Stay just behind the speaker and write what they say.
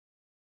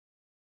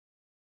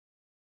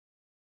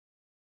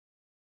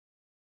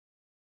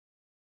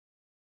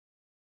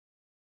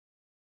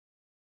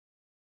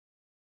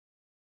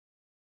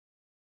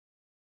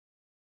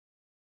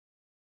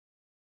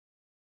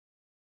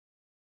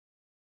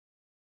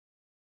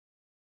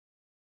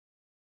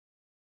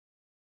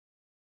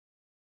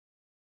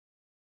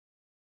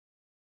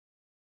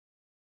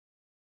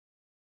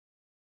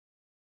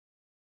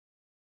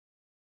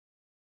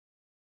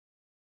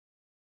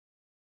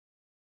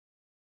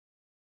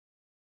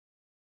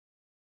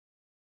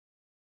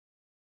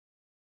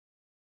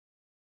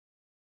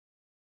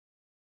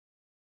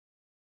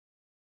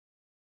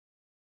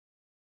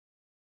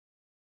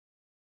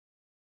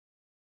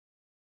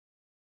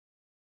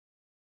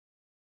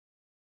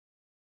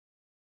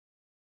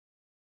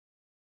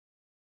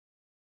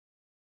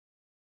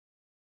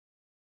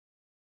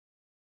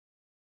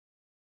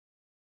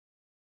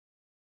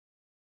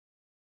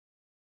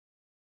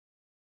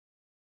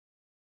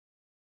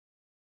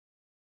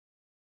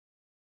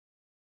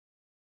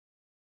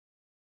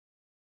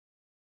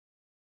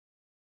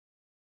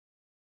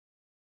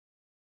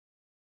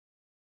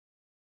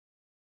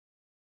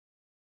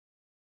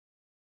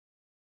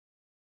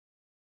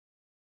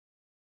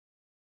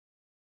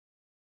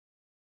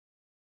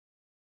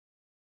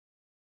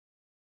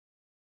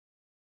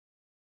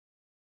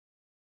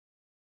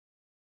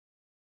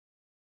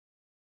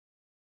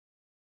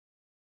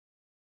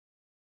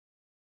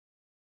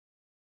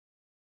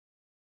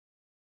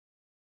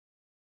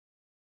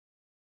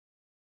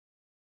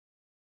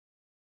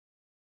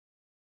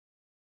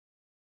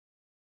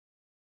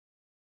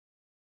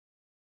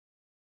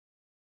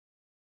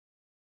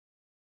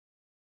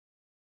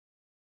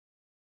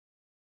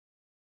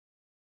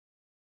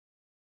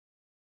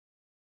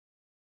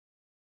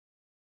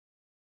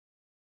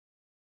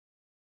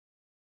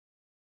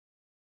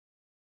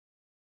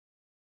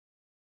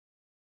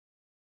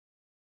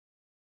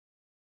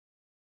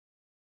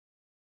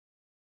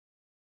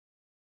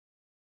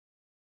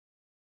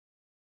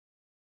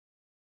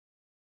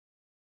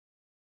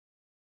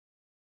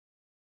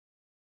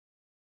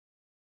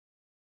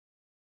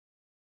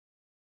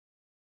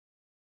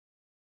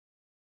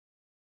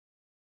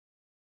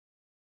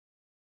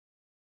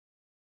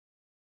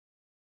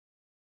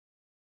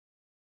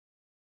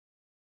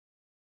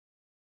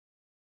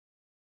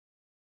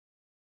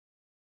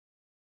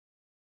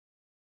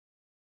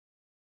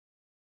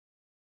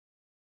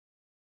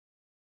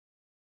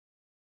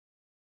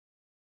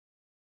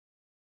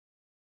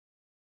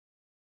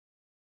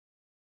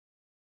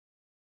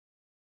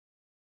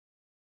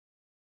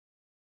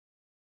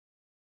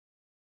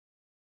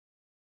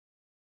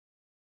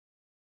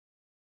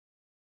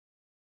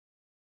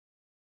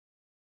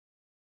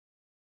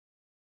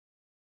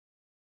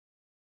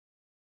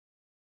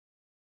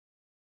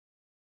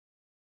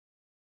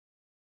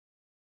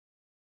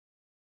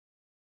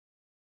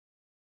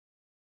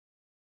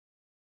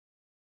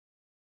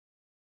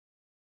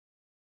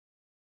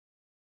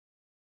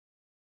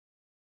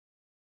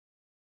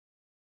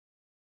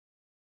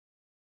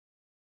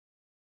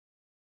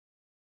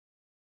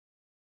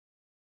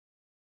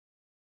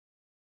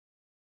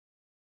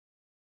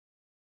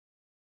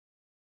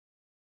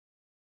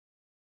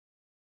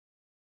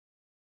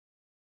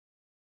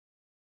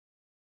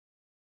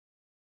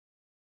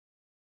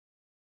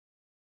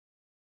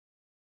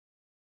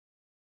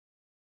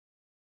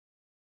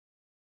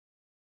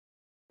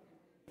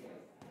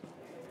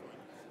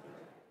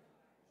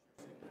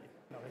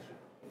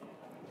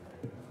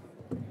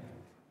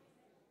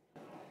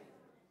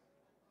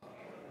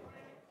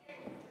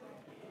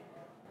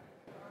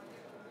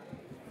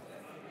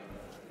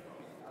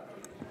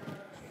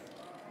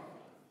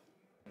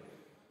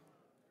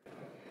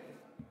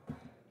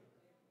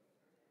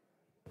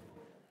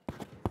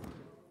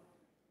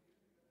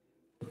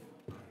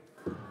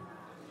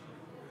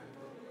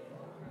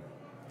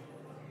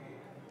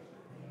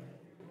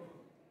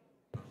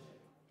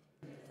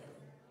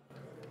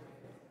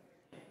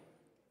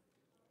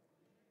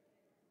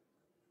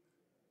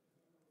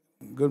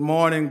Good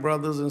morning,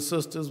 brothers and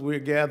sisters. We're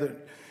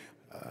gathered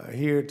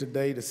here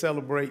today to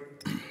celebrate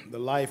the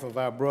life of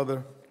our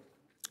brother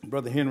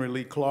Henry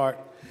Lee Clark.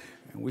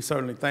 And we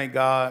certainly thank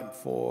God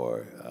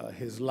for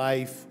his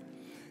life.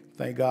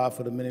 Thank God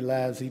for the many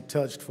lives he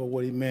touched, for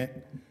what he meant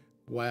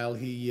while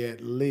he yet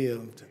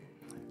lived.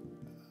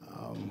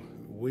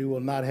 We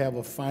will not have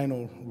a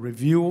final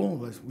review.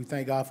 We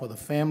thank God for the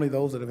family,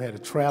 those that have had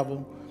to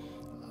travel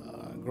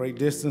great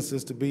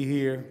distances to be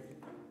here.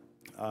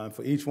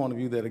 For each one of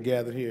you that are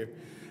gathered here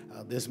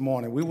this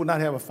morning. We will not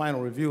have a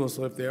final review,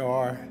 so if there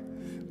are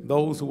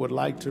those who would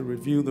like to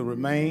review the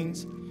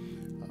remains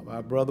of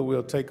our brother,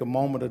 we'll take a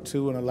moment or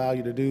two and allow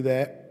you to do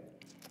that.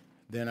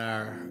 Then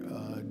our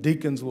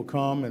deacons will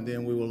come, and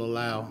then we will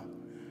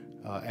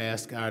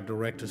ask our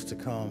directors to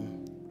come.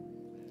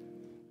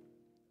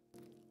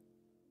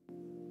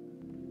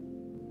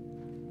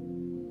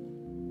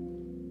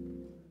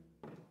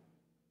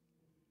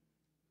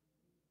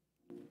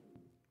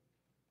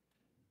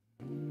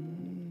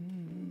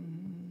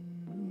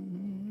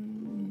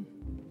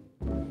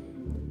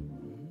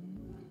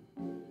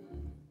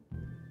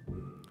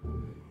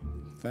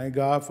 Thank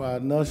God for our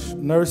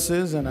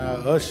nurses and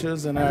our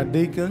ushers and our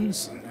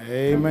deacons.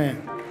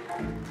 Amen.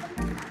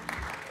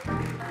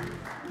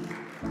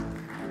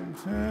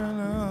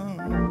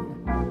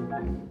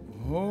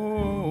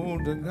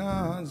 Hold to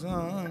God's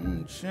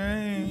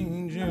unchanging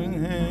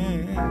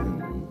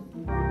hand.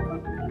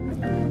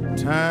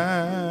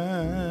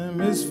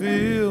 Time is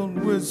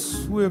filled with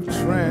swift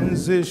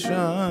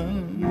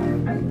transition.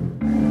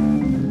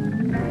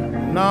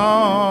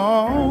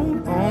 Now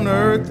on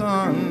earth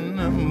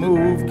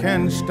unmoved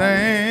can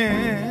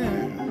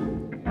stand.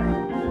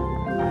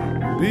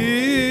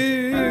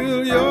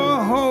 Build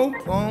your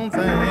hope on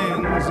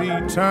things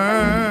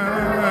eternal.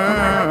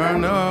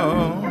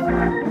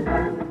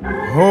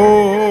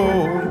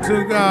 Hold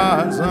to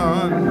God's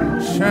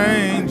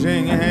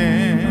unchanging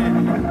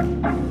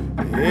hand.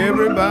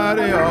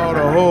 Everybody ought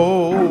to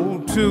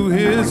hold to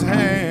his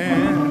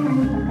hand.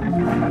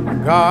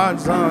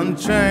 God's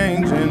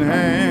unchanging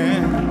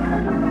hand.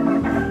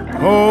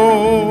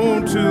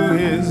 Hold to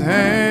his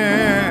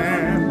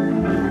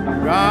hand,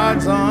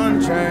 God's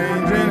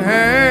unchanging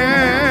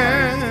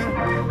hand.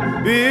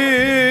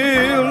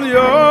 Build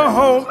your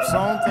hopes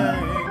on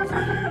things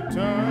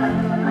eternal.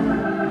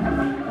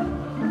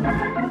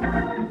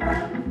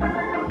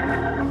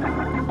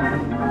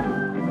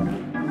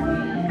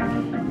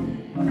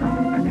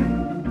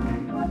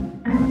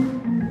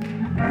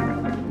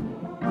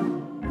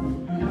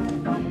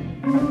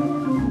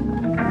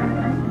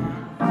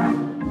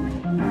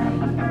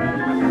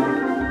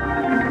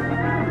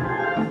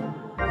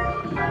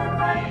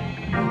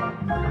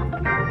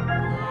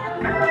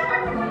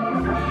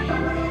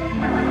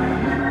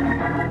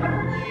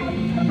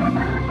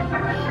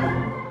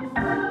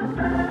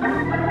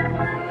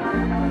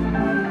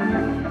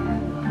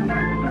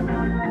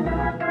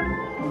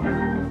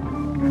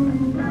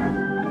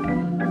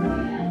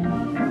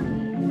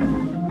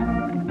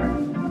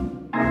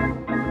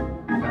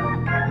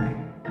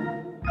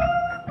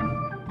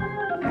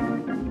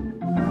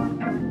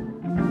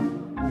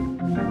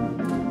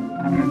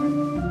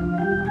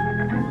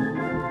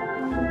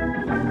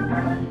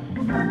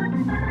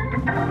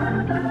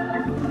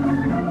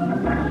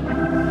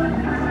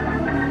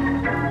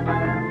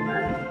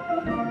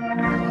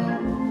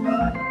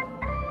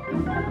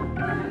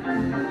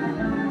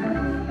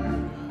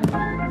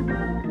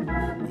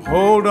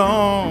 Hold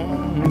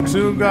on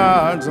to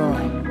God's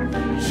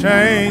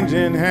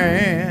unchanging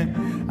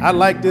hand. I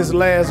like this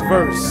last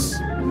verse.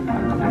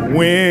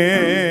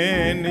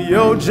 When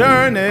your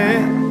journey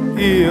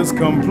is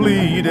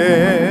completed,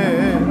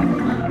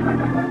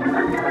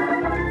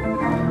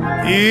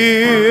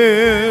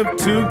 if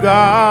to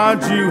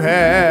God you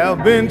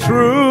have been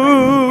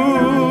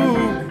true,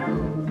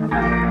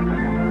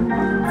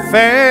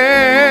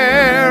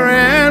 fair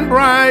and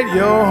bright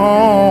your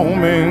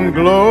home in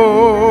glory,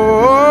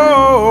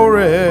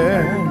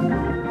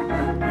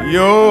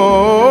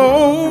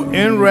 your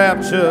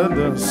enraptured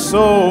the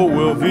soul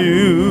will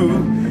view.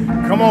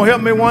 Come on,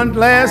 help me one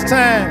last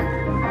time.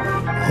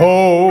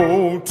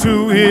 Hold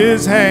to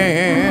his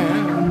hand,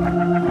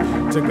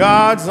 to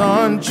God's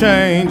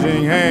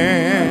unchanging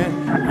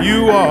hand.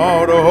 You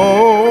ought to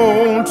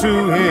hold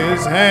to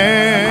his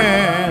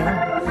hand,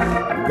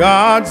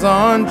 God's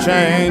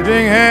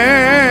unchanging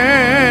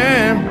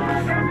hand.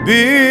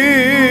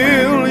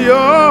 Build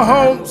your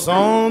hopes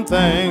on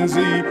things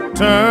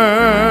eternal,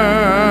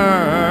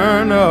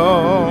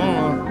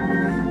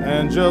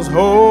 and just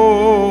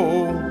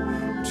hold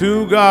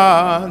to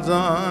God's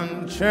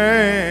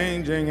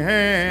unchanging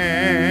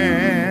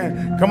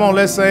hand. Come on,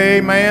 let's say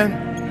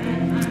amen.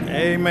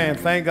 Amen.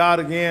 Thank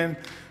God again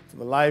for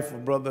the life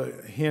of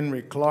Brother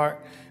Henry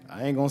Clark.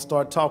 I ain't going to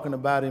start talking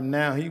about him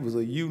now. He was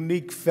a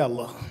unique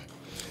fella.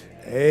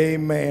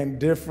 Amen.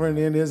 Different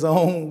in his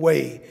own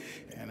way.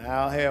 And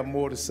I'll have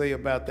more to say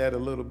about that a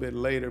little bit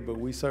later, but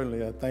we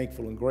certainly are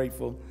thankful and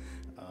grateful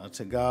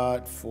to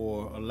God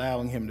for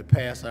allowing him to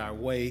pass our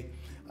way.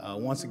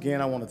 Once again,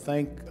 I want to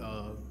thank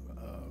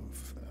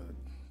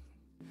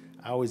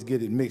I always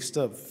get it mixed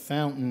up.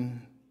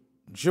 Fountain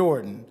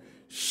Jordan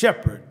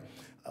Shepard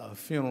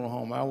Funeral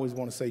Home. I always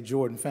want to say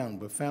Jordan Fountain,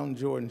 but Fountain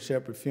Jordan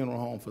Shepard Funeral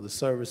Home for the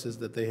services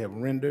that they have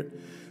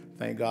rendered.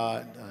 Thank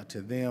God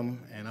to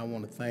them, and I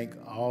want to thank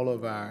all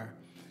of our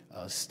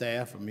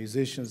staff, our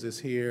musicians that's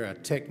here, our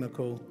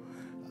technical,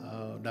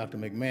 Dr.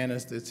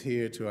 McManus that's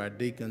here, to our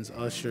deacons,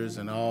 ushers,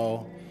 and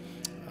all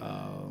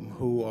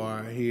who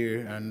are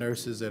here, our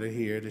nurses that are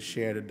here to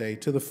share today.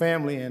 To the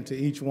family and to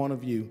each one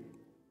of you,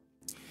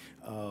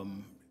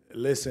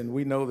 listen,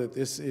 we know that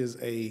this is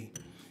a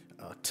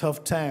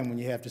tough time when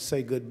you have to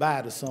say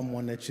goodbye to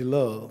someone that you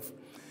love.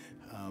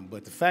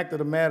 But the fact of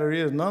the matter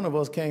is, none of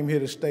us came here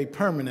to stay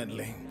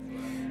permanently.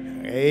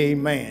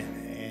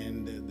 Amen.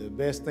 And the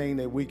best thing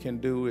that we can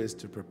do is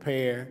to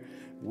prepare.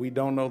 We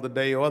don't know the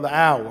day or the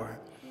hour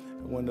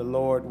when the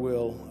Lord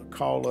will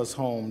call us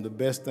home. The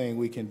best thing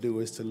we can do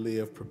is to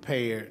live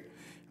prepared.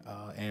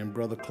 And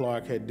Brother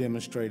Clark had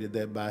demonstrated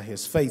that by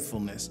his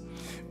faithfulness.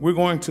 We're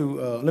going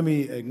to, let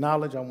me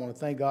acknowledge, I want to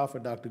thank God for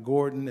Dr.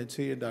 Gordon that's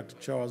here, Dr.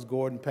 Charles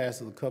Gordon,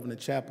 pastor of the Covenant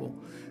Chapel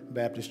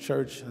Baptist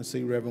Church. I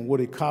see Reverend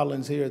Woody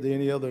Collins here. Are there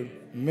any other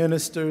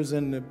ministers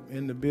in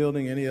the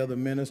building, any other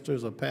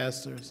ministers or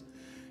pastors?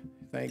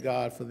 Thank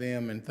God for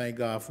them, and thank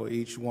God for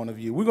each one of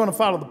you. We're going to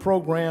follow the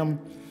program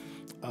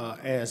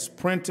as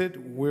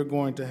printed. We're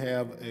going to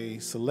have a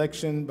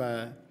selection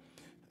by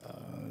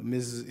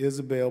Mrs.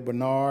 Isabel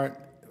Bernard.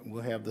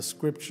 We'll have the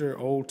scripture,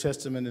 Old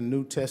Testament and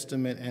New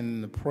Testament,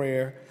 and the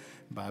prayer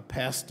by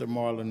Pastor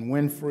Marlon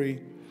Winfrey.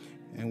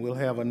 And we'll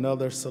have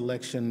another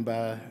selection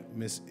by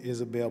Miss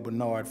Isabel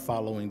Bernard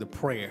following the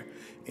prayer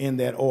in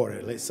that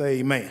order. Let's say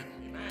amen.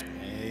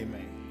 Amen.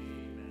 Amen.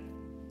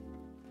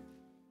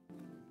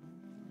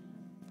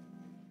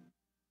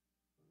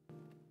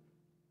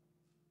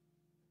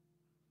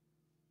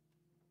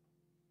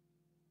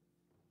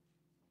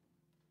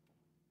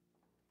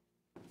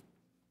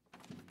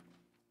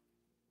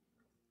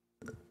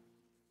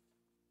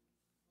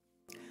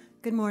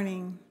 Good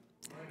morning.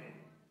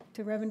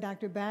 To Reverend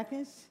Dr.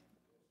 Bachus,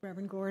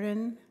 Reverend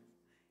Gordon,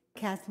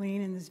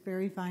 Kathleen, and this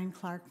very fine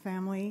Clark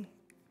family,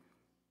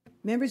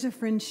 members of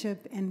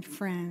Friendship and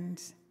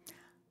friends.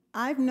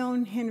 I've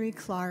known Henry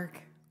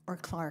Clark, or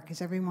Clark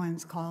as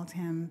everyone's called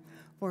him,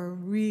 for a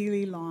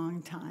really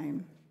long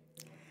time.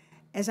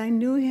 As I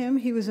knew him,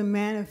 he was a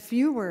man of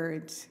few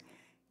words,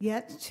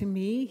 yet to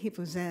me, he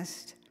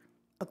possessed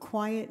a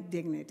quiet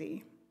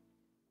dignity.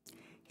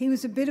 He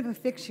was a bit of a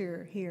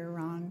fixture here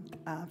on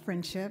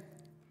Friendship,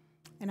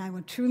 and I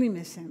will truly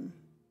miss him.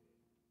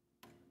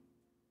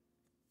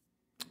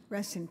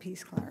 Rest in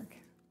peace, Clark.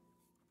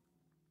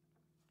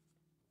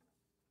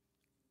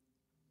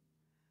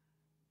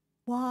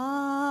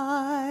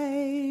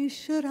 Why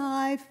should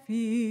I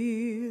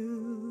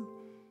feel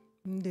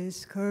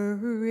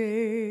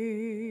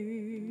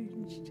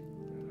discouraged?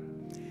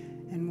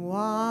 And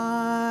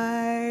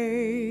why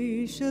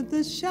should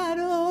the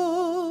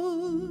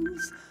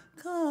shadows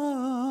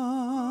come?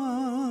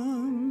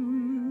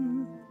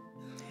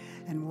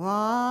 And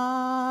why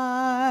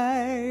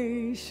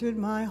should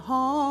my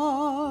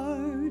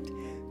heart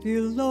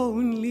feel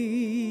lonely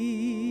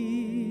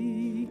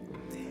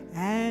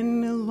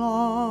and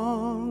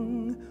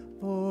long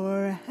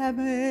for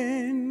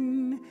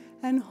heaven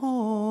and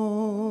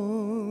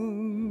home?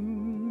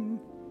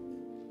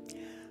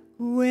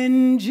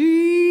 When Jesus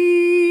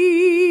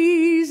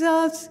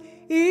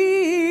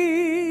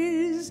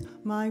is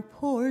my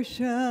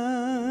portion,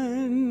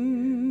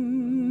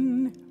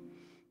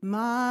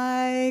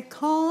 my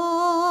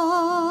constant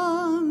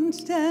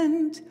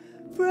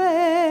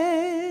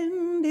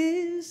friend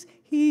is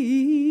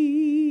He.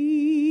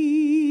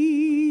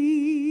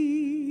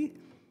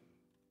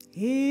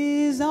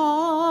 His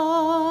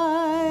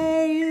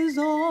eye is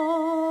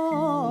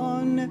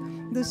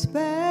on the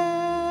sparrow,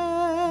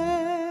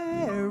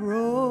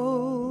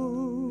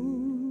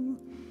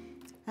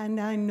 and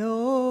I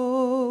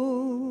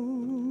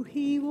know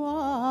He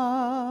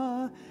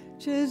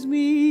watches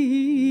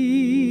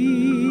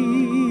me.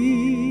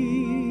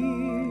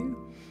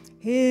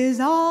 His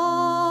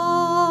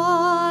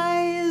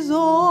eye is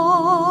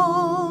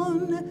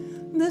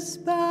on the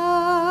sparrow,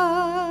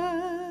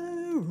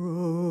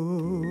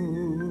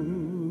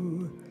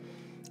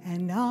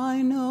 and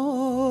I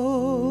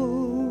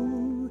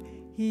know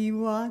He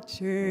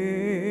watches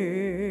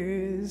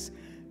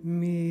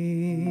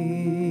me.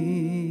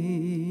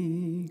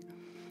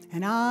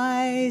 And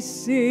I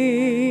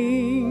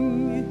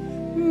sing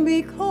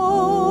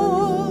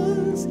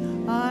because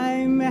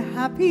I'm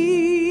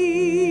happy,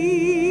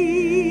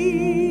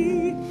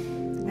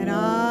 and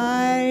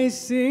I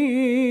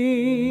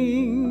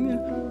sing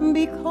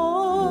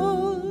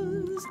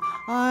because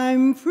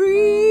I'm free,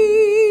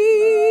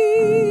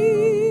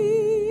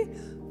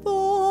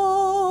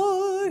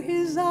 for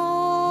His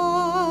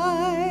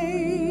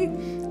eye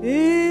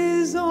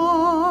is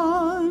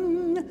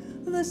on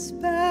the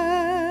sparrow,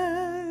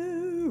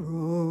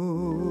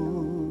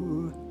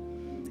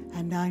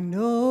 and I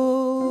know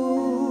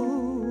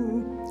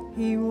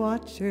He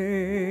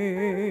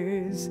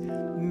watches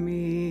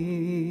me.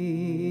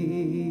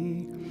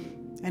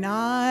 And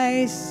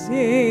I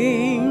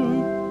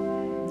sing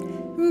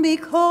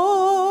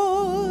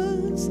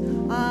because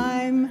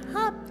I'm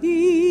happy,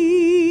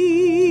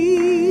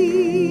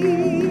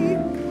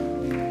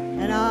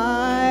 and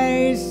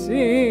I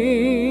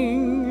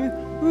sing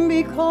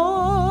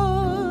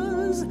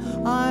because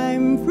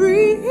I'm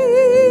free,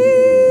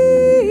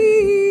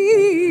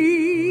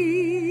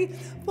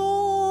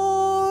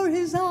 for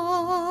his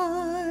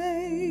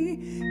eye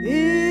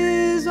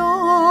is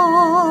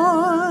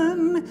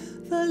on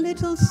the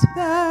little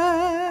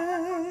sparrow,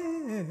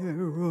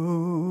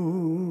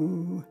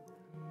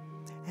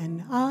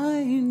 and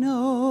I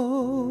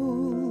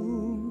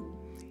know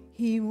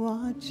he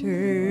watches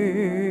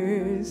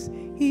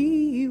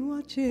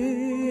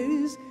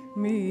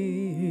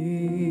me.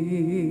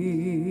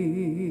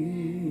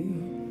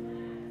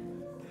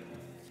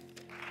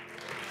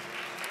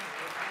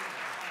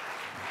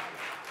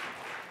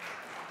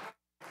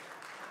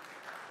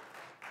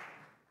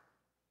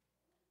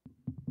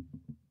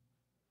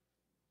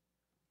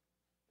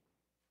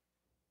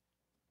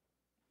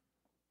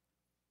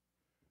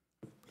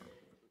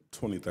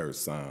 "23rd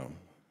Psalm.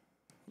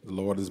 The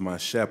Lord is my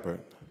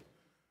shepherd.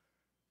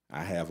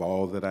 I have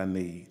all that I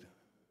need.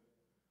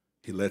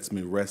 He lets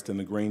me rest in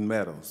the green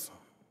meadows.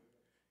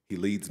 He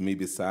leads me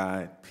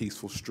beside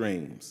peaceful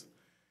streams.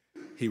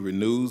 He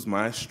renews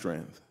my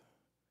strength.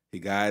 He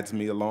guides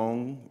me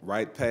along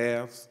right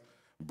paths,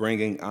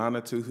 bringing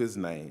honor to his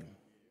name.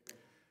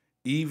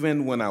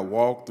 Even when I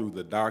walk through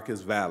the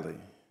darkest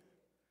valley,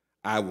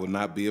 I will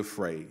not be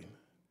afraid,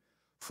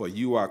 for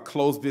you are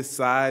close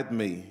beside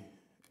me.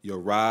 Your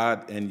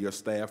rod and your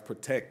staff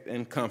protect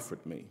and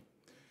comfort me.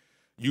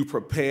 You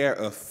prepare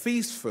a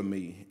feast for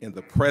me in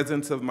the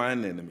presence of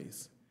mine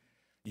enemies.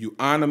 You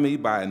honor me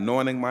by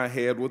anointing my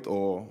head with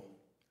oil.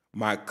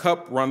 My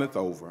cup runneth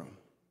over.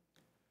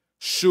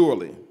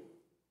 Surely,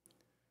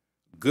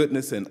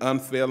 goodness and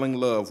unfailing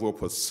love will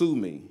pursue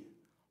me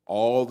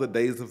all the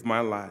days of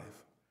my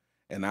life,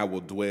 and I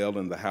will dwell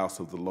in the house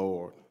of the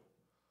Lord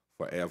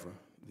forever."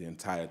 The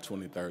entire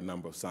 23rd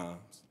number of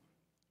Psalms.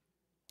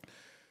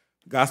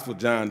 Gospel of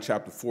John,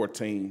 chapter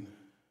 14.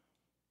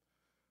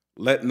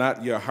 "Let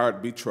not your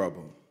heart be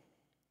troubled.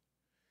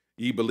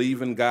 Ye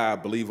believe in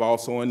God, believe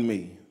also in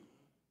me.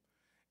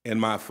 In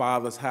my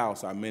Father's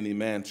house are many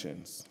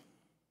mansions.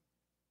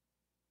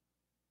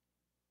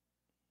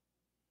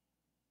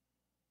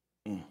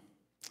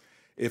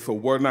 If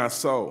it were not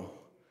so,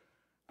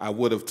 I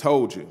would have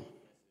told you.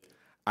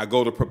 I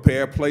go to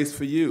prepare a place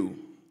for you.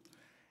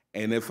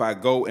 And if I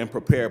go and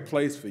prepare a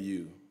place for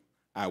you,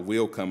 I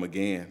will come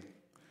again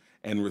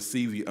and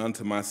receive you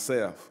unto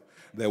myself,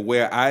 that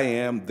where I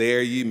am,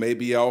 there ye may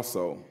be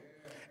also.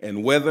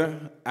 And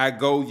whither I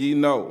go, ye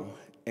know,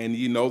 and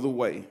ye know the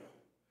way."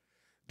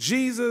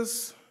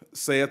 Jesus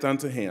saith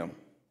unto him,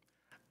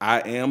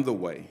 "I am the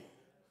way,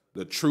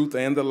 the truth,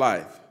 and the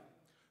life.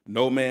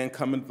 No man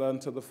cometh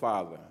unto the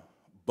Father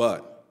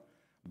but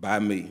by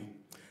me."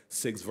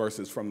 6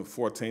 verses from the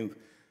 14th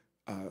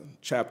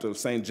chapter of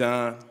St.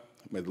 John.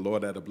 May the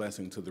Lord add a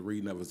blessing to the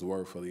reading of his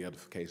word for the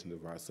edification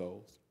of our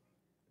souls.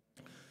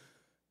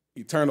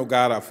 Eternal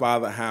God, our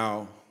Father,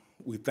 how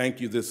we thank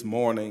you this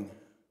morning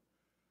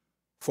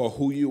for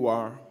who you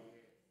are.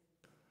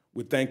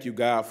 We thank you,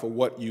 God, for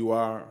what you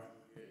are.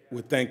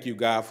 We thank you,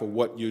 God, for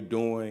what you're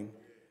doing,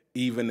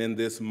 even in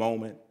this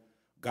moment.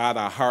 God,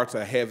 our hearts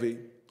are heavy,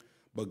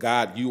 but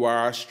God, you are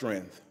our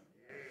strength.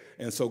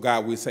 And so,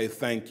 God, we say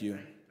thank you.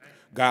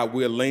 God,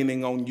 we're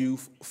leaning on you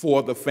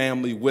for the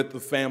family, with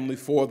the family,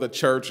 for the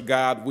church.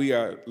 God, we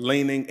are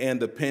leaning and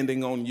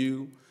depending on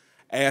you,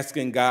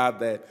 asking, God,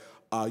 that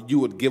you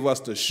would give us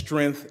the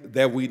strength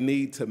that we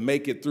need to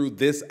make it through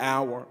this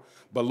hour.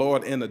 But,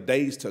 Lord, in the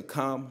days to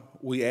come,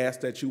 we ask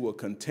that you will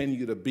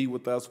continue to be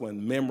with us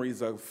when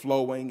memories are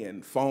flowing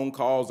and phone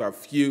calls are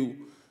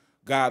few.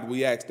 God,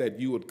 we ask that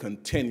you would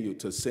continue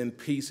to send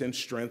peace and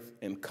strength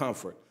and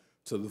comfort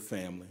to the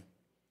family.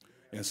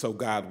 And so,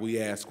 God, we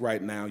ask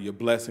right now your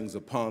blessings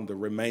upon the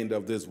remainder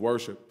of this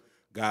worship,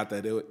 God,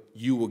 that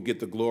you will get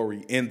the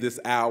glory in this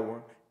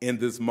hour, in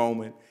this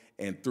moment,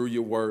 and through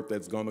your word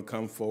that's going to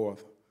come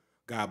forth.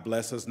 God,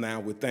 bless us now.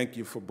 We thank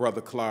you for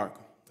Brother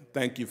Clark.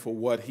 Thank you for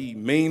what he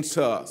means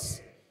to us.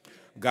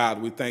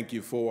 God, we thank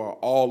you for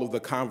all of the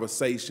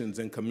conversations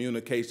and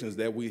communications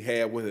that we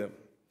had with him.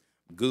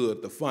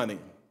 Good, the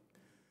funny,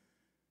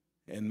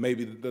 and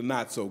maybe the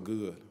not so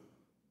good.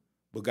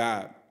 But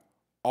God,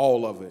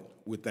 all of it,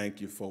 we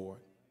thank you for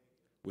it.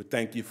 We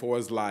thank you for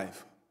his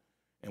life,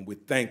 and we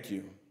thank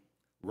you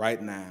right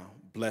now.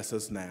 Bless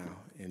us now.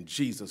 In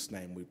Jesus'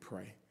 name we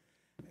pray.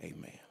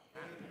 Amen.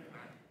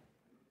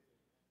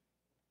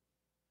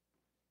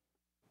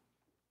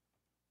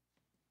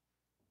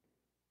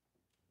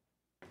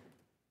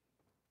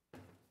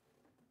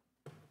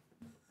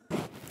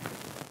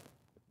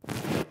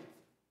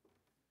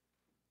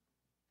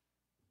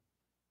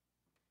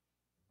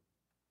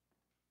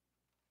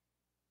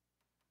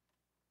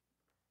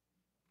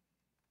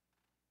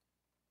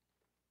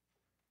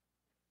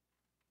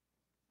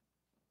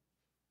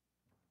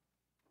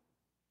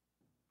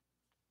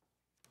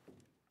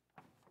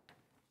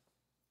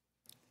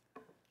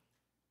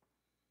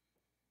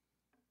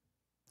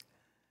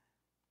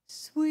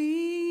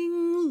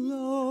 Swing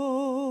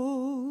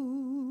low,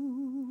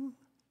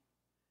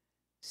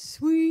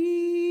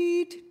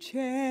 sweet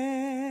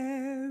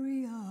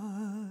chariot,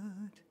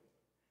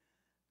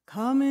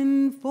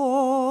 coming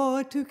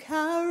for to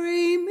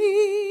carry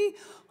me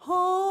home.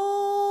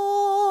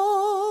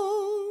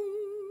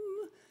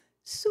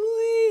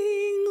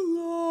 Swing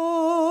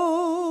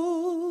low,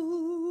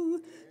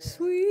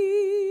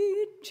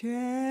 sweet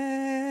chariot,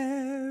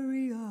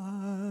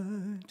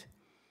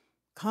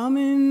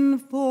 coming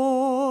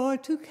for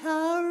to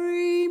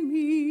carry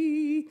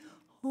me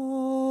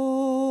home.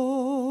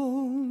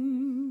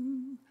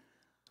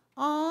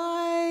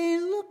 I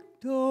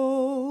looked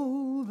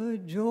over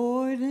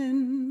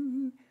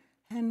Jordan,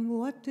 and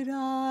what did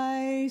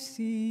I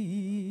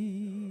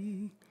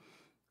see?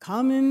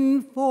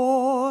 Coming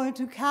for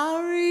to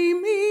carry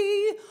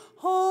me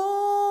home,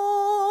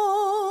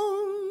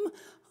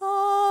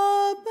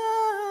 a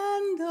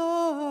band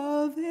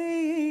of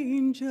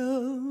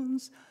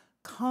angels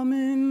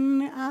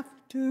coming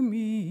after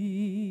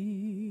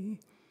me,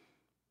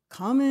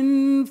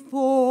 coming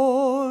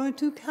for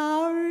to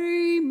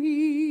carry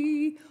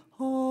me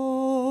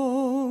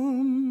home.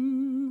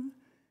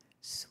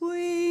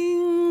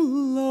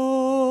 Swing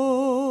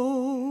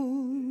low,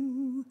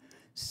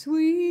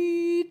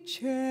 sweet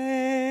chariot,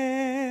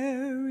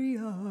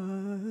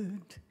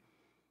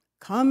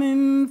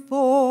 coming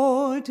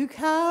for to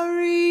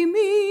carry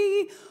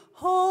me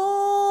home.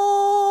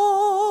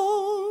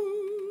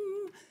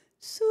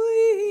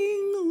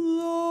 Swing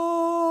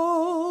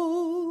low,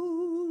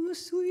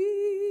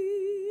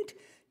 sweet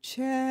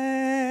chariot,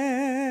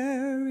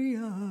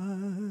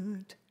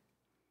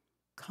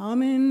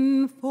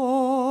 coming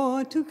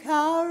for to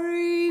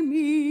carry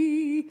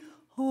me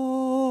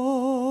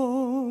home.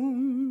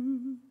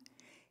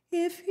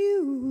 If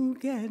you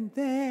get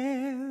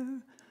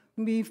there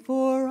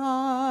before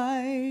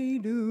I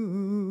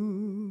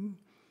do,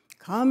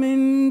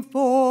 coming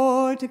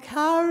for to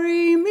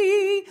carry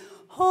me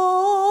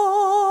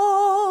home,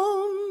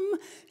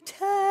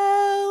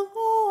 tell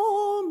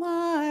all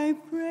my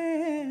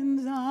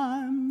friends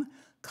I'm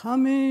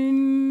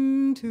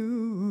coming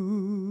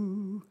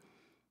too,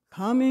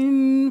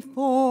 coming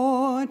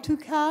for to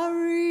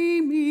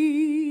carry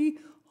me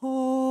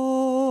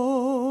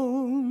home.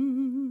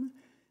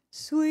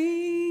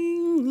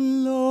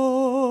 Swing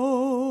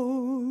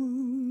low,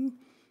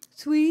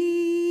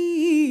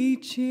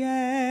 sweet chariot,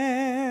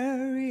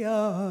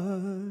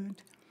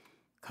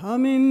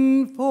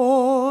 coming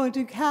for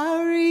to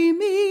carry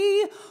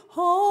me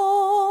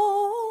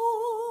home.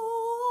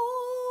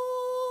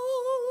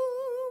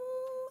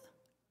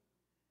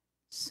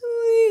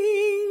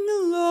 Swing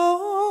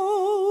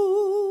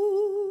low,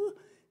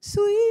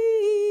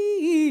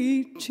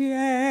 sweet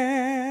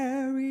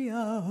chariot,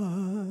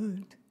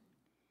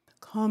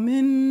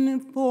 coming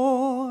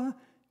for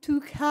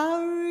to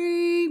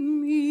carry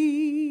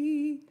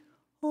me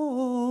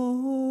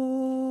home.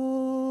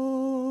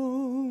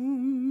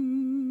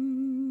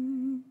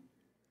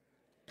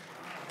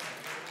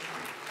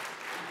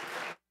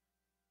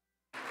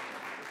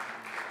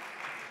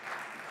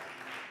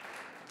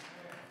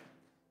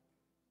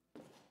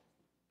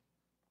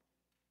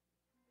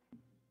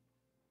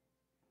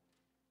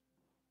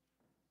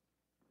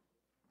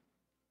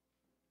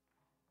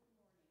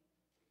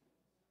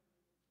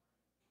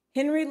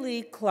 Henry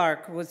Lee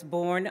Clark was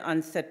born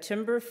on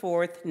September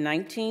 4th,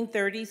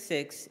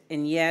 1936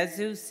 in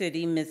Yazoo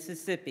City,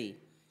 Mississippi.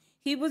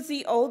 He was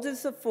the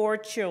oldest of 4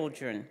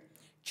 children,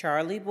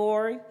 Charlie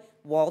Boy,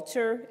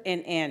 Walter,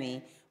 and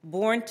Annie,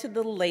 born to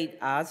the late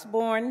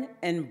Osborne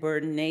and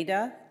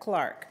Bernada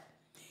Clark.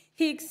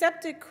 He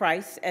accepted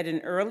Christ at an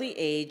early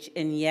age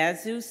in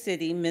Yazoo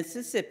City,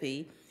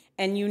 Mississippi,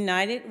 and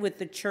united with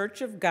the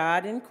Church of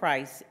God in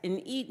Christ in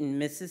Eaton,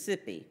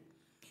 Mississippi.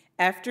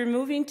 After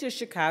moving to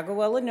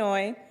Chicago,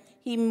 Illinois,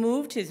 he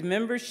moved his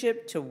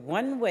membership to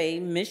One Way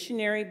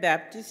Missionary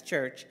Baptist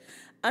Church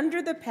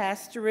under the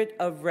pastorate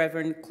of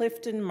Reverend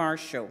Clifton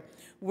Marshall,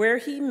 where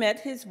he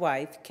met his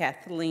wife,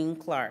 Kathleen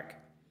Clark.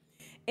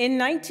 In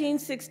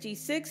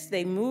 1966,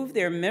 they moved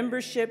their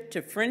membership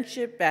to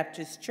Friendship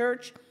Baptist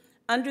Church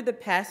under the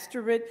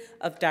pastorate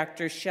of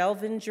Dr.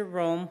 Shelvin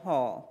Jerome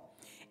Hall.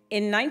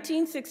 In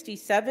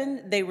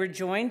 1967, they were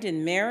joined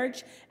in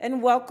marriage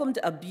and welcomed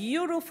a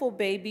beautiful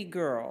baby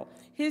girl,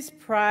 his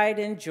pride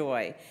and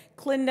joy,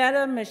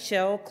 Clynetta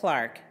Michelle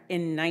Clark,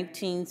 in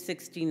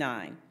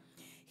 1969.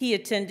 He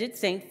attended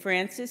St.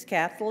 Francis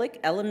Catholic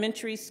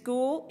Elementary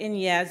School in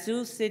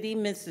Yazoo City,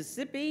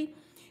 Mississippi,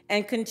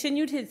 and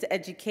continued his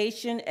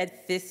education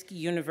at Fisk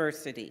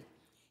University.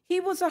 He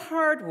was a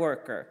hard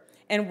worker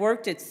and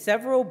worked at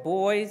several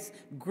boys'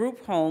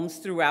 group homes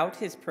throughout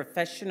his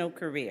professional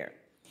career.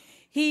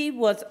 He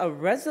was a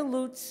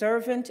resolute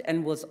servant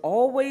and was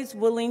always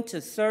willing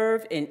to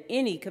serve in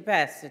any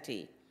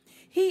capacity.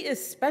 He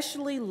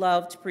especially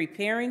loved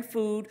preparing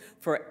food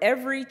for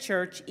every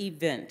church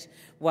event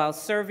while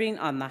serving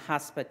on the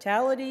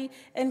hospitality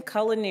and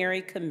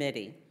culinary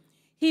committee.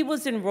 He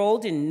was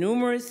enrolled in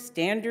numerous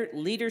standard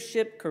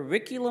leadership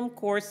curriculum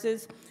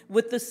courses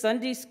with the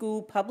Sunday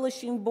School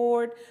Publishing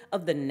Board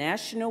of the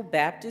National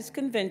Baptist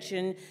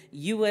Convention,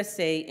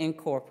 USA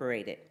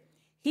Incorporated.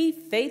 He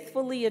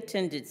faithfully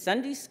attended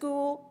Sunday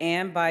school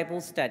and Bible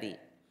study.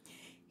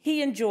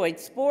 He enjoyed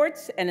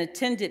sports and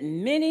attended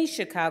many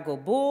Chicago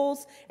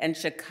Bulls and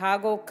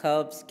Chicago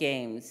Cubs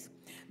games.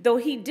 Though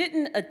he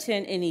didn't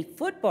attend any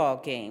football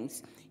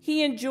games,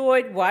 he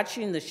enjoyed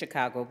watching the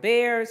Chicago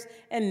Bears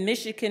and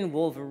Michigan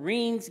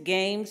Wolverines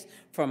games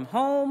from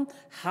home,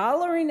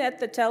 hollering at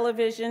the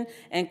television,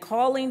 and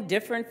calling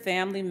different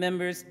family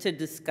members to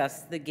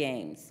discuss the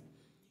games.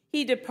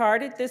 He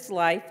departed this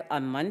life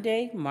on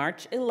Monday,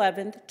 March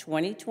 11th,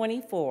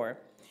 2024.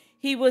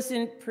 He was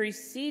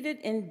preceded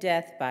in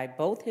death by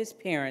both his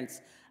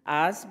parents,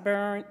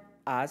 Osborne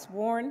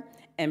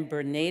and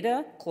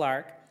Bernada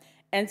Clark,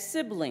 and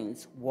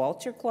siblings,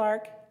 Walter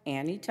Clark,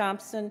 Annie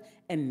Thompson,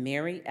 and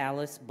Mary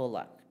Alice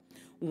Bullock,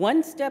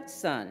 one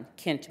stepson,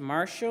 Kent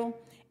Marshall,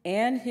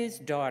 and his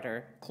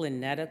daughter,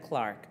 Clennetta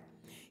Clark.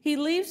 He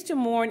leaves to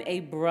mourn a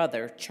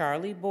brother,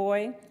 Charlie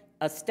Boy,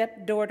 a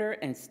stepdaughter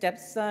and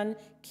stepson,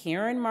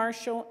 Karen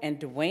Marshall and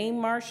Dwayne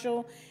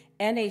Marshall,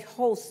 and a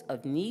host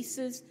of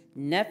nieces,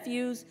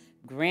 nephews,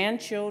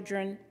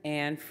 grandchildren,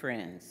 and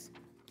friends.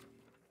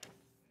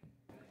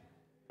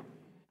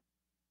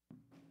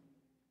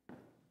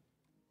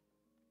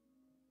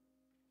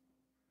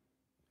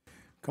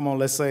 Come on,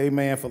 let's say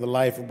amen for the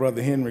life of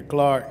Brother Henry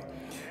Clark.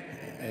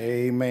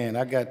 Amen.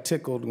 I got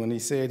tickled when he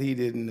said he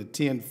didn't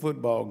attend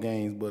football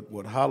games but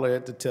would holler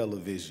at the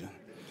television.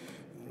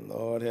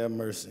 Lord have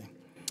mercy.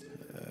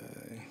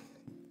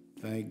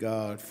 Thank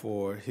God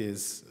for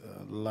his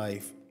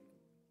life.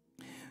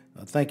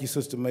 Thank you,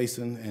 Sister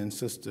Mason and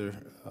Sister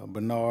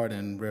Bernard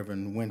and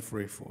Reverend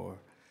Winfrey for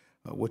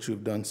what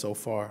you've done so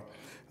far.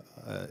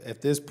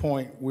 At this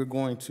point, we're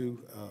going to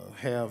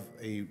have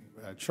a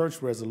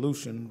church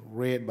resolution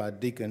read by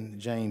Deacon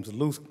James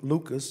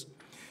Lucas,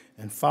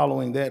 and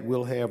following that,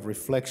 we'll have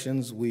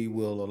reflections. We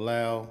will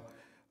allow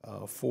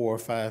 4 or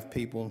 5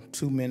 people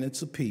 2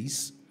 minutes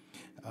apiece,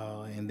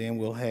 and then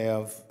we'll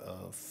have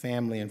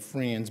family and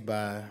friends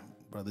by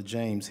Brother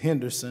James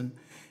Henderson,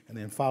 and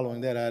then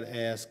following that, I'd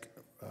ask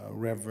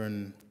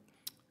Reverend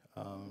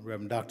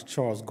Dr.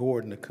 Charles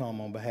Gordon to come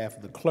on behalf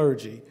of the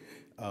clergy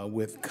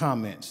with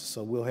comments.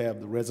 So we'll have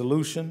the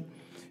resolution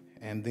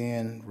and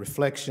then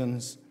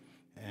reflections,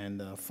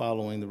 and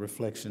following the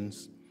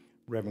reflections,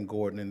 Reverend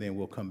Gordon, and then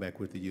we'll come back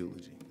with the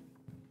eulogy.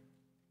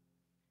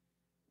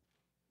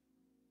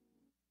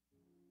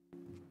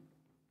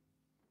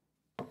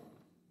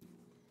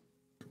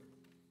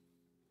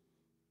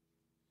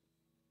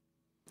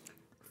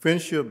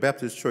 Friendship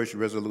Baptist Church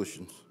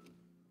resolutions.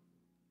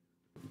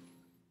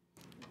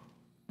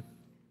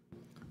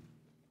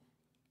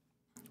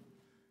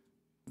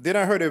 Then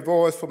I heard a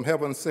voice from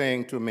heaven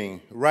saying to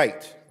me,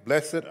 "Write,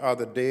 blessed are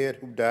the dead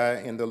who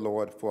die in the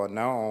Lord, for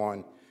now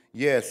on,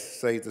 yes,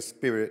 says the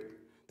Spirit,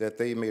 that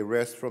they may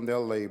rest from their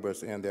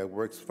labors and their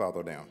works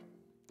follow them."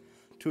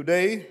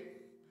 Today,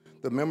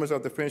 the members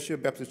of the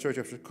Friendship Baptist Church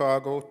of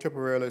Chicago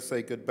temporarily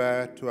say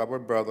goodbye to our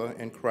brother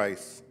in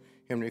Christ,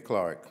 Henry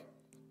Clark.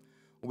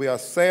 We are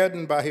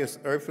saddened by his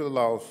earthly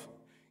loss,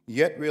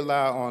 yet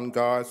rely on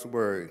God's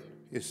word.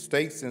 It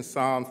states in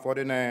Psalm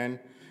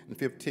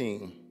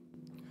 49:15,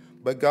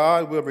 "But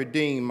God will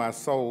redeem my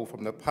soul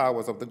from the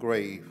powers of the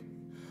grave,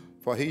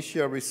 for he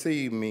shall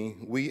receive me,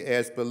 we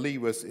as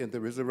believers in the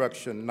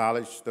resurrection,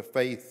 knowledge, the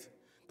faith,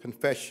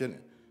 confession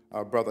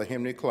of Brother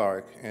Henry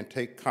Clark, and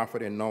take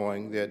comfort in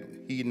knowing that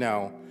he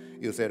now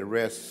is at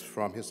rest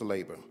from his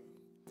labor."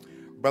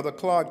 Brother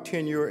Clark's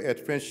tenure at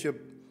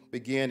Friendship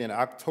began in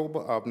October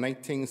of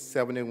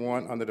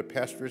 1971 under the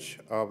pastorage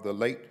of the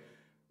late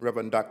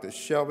Reverend Dr.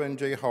 Shelvin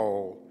J.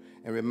 Hall,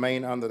 and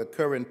remained under the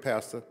current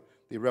pastor,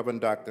 the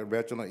Reverend Dr.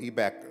 Reginald E.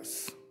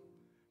 Bachus.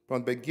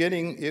 From the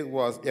beginning, it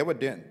was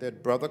evident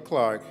that Brother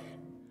Clark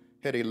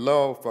had a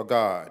love for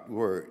God's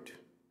word.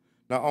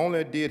 Not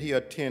only did he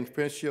attend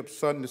Friendship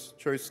Sunday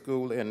Church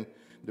School and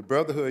the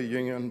Brotherhood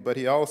Union, but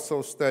he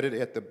also studied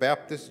at the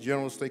Baptist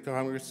General State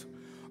Congress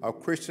of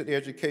Christian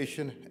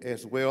Education,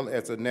 as well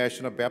as the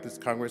National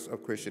Baptist Congress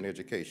of Christian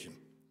Education.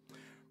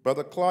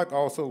 Brother Clark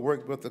also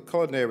worked with the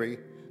Culinary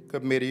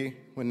Committee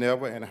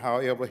whenever and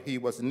however he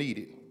was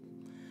needed.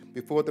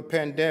 Before the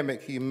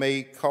pandemic, he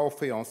made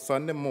coffee on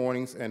Sunday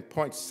mornings and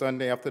punch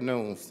Sunday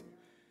afternoons.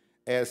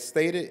 As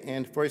stated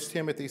in 1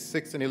 Timothy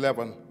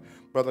 6:11,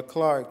 Brother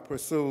Clark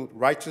pursued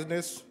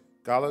righteousness,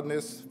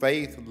 godliness,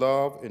 faith,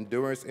 love,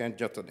 endurance, and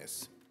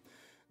gentleness.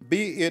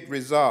 Be it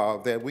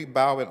resolved that we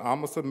bow in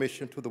humble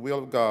submission to the will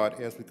of God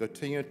as we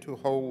continue to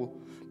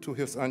hold to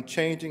his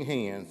unchanging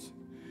hands,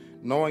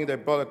 knowing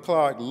that Brother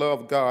Clark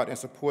loved God and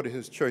supported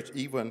his church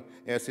even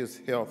as his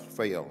health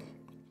failed.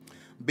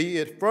 Be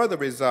it further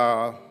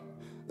resolved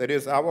that it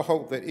is our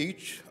hope that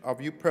each of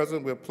you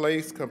present will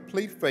place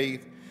complete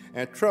faith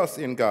and trust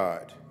in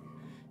God.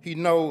 He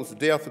knows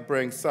death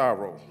brings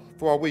sorrow,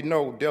 for we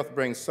know death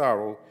brings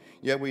sorrow,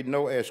 yet we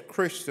know as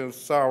Christians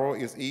sorrow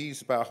is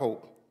eased by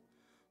hope.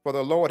 For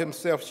the Lord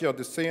himself shall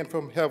descend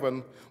from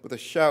heaven with a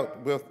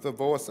shout, with the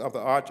voice of the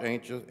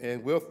archangel,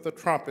 and with the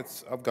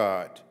trumpets of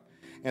God.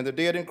 And the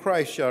dead in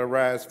Christ shall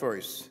rise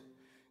first.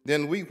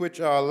 Then we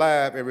which are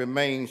alive and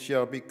remain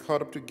shall be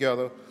caught up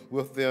together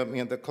with them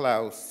in the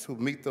clouds to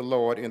meet the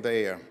Lord in the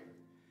air.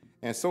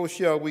 And so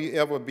shall we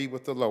ever be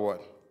with the Lord.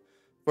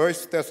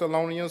 1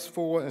 Thessalonians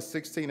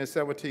 4:16 and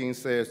 17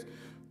 says,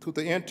 to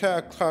the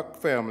entire Clark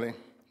family,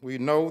 we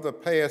know the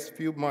past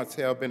few months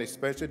have been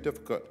especially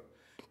difficult.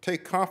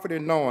 Take comfort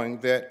in knowing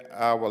that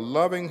our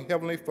loving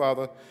Heavenly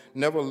Father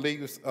never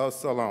leaves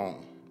us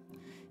alone.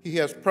 He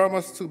has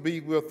promised to be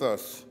with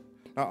us,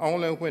 not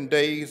only when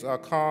days are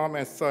calm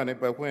and sunny,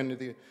 but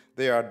when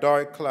there are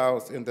dark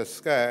clouds in the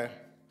sky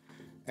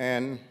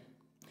and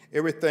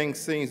everything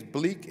seems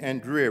bleak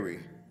and dreary.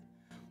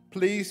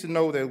 Please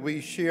know that we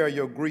share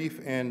your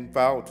grief and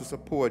vow to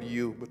support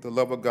you with the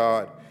love of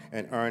God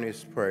and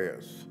earnest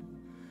prayers.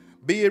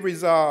 Be it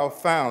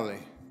resolved, finally,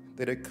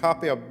 that a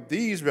copy of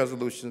these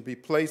resolutions be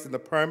placed in the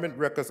permanent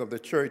records of the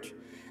church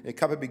and a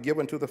copy be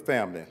given to the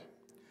family.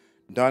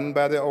 Done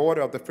by the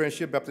order of the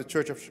Friendship Baptist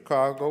Church of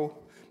Chicago,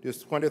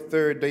 this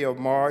 23rd day of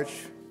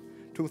March,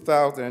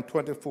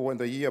 2024, in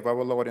the year of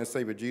our Lord and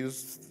Savior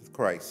Jesus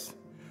Christ.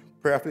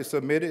 Prayerfully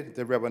submitted,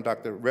 the Reverend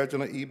Dr.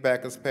 Reginald E.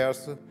 Bachus,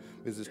 pastor,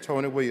 Mrs.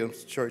 Tony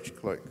Williams, church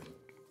clerk.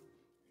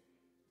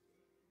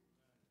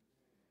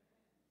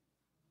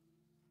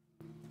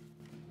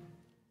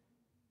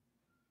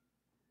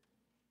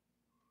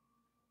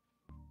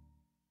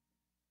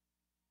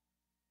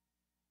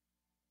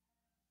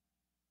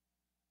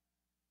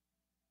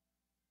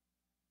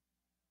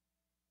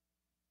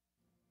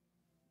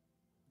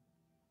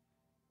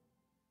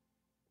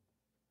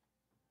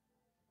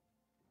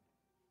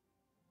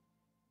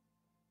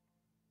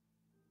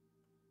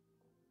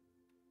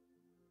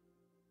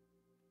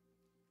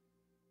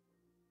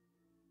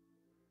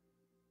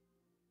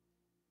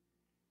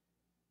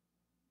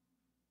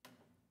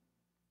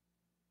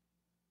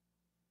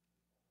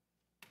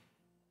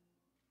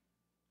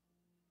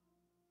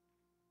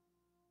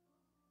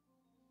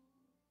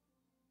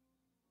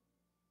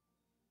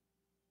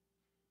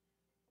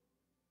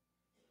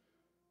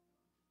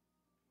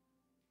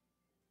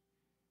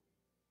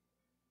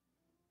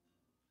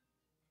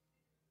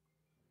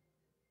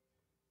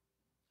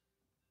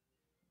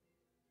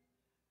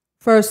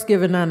 First,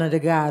 giving honor to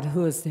God,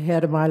 who is the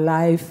head of my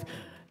life,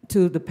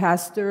 to the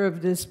pastor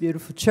of this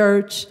beautiful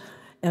church,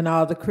 and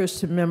all the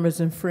Christian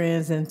members and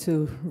friends, and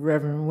to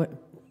Reverend,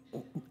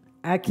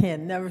 I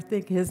can't never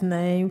think his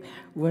name,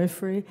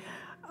 Winfrey.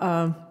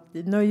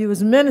 Didn't know you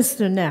was a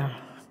minister now,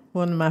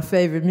 one of my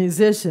favorite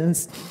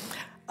musicians.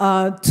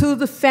 To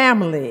the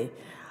family,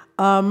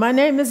 my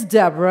name is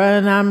Deborah,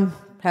 and I'm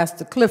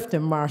Pastor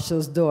Clifton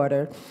Marshall's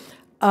daughter.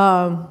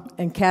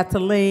 And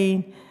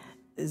Kathleen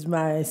is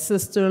my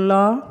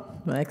sister-in-law,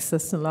 my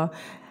ex-sister-in-law.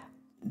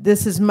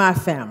 This is my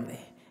family.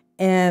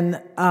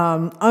 And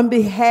on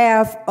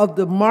behalf of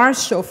the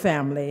Marshall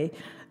family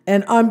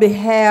and on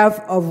behalf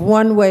of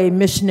One Way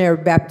Missionary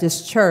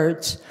Baptist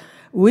Church,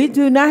 we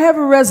do not have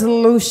a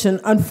resolution,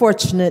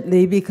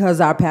 unfortunately,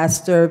 because our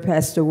pastor,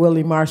 Pastor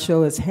Willie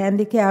Marshall, is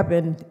handicapped,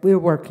 and we're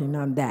working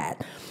on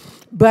that.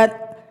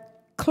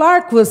 But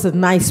Clark was a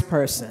nice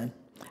person.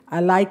 I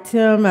liked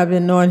him. I've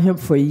been knowing him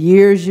for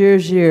years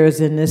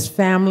in this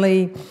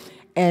family,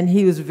 and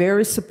he was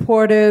very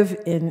supportive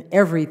in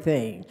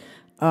everything.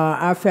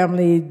 Our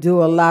family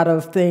do a lot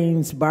of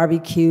things,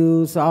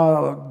 barbecues,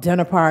 all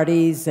dinner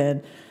parties,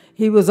 and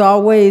he was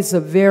always a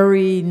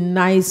very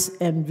nice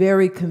and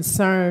very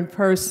concerned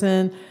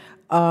person.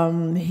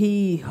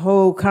 He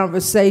hold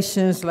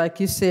conversations, like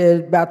you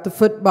said, about the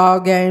football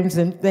games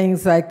and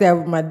things like that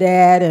with my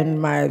dad and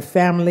my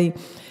family.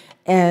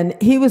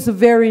 And he was a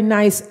very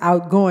nice,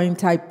 outgoing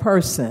type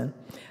person.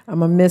 I'm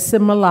going to miss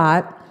him a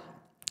lot.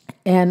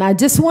 And I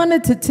just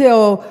wanted to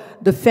tell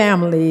the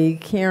family,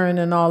 Karen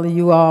and all of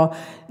you all,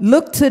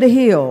 look to the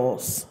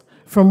hills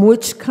from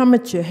which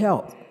cometh your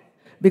help,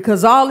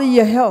 because all of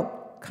your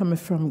help cometh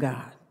from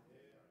God.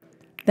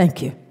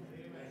 Thank you.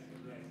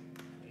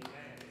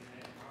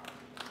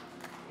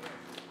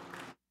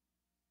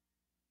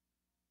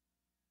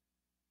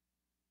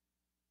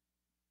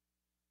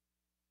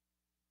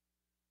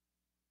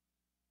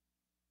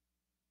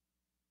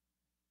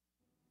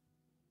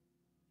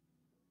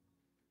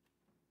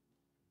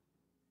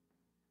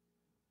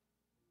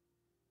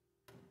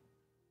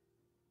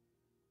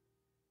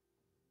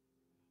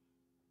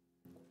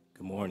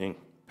 Good morning,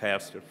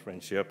 pastor,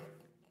 friendship,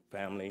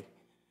 family,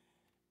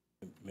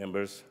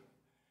 members.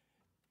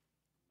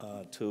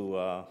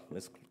 To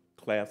Ms.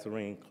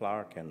 Catherine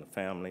Clark and the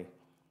family,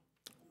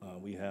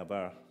 we have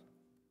our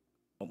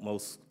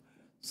most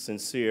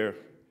sincere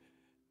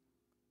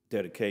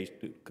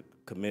dedication,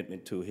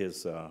 commitment to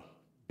his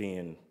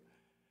being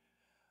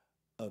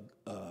a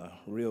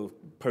real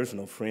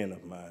personal friend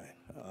of mine.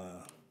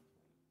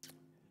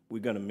 We're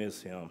going to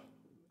miss him.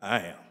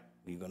 I am.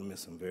 We're going to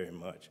miss him very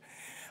much.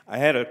 I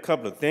had a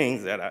couple of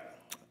things that I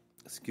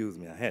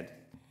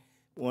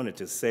wanted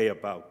to say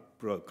about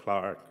Brother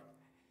Clark.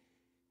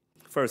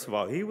 First of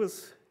all, he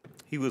was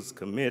He was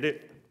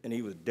committed and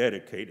he was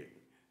dedicated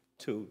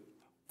to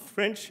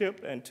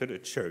friendship and to the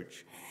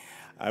church.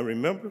 I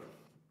remember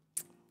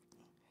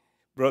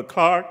Brother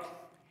Clark,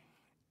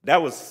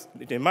 that was,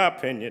 in my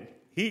opinion,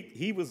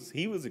 he was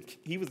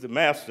the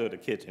master of the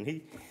kitchen.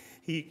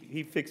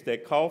 He fixed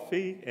that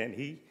coffee, and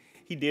he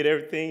did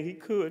everything he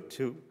could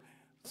to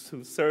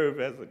serve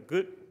as a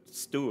good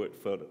steward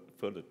for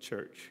the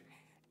church.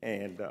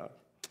 And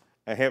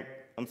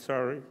I'm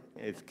sorry,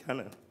 it's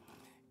kind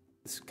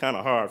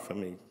of hard for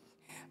me.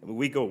 I mean,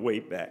 we go way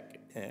back,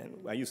 and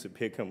I used to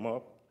pick him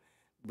up,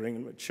 bring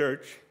him to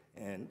church,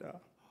 and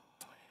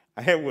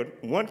I had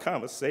one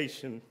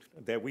conversation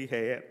that we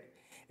had,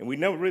 and we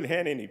never really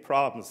had any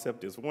problems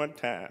except this one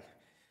time.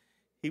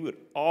 He would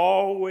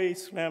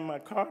always slam my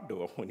car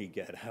door when he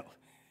got out.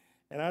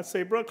 And I'd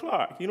say, Brother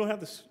Clark, you don't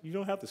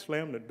have to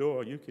slam the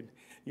door. You can,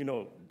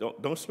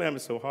 don't slam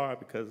it so hard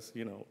because,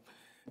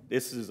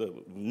 this is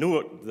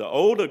the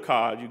older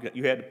cars,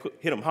 you had to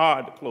hit them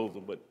hard to close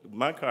them. But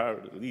my car,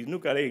 these new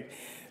cars,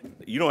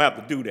 you don't have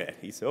to do that.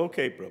 He said,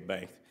 okay, Brother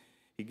Banks.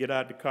 He get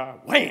out the car,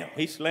 wham,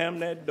 he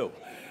slammed that door.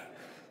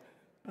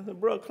 I said,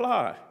 Brother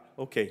Clark,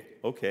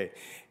 okay.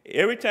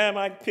 Every time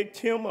I picked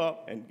him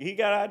up and he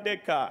got out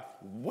that car,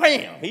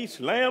 wham, he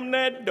slammed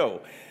that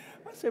door.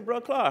 I said,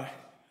 Brother Clark,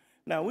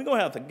 now we're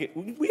gonna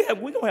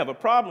have a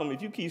problem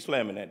if you keep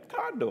slamming that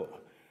car door.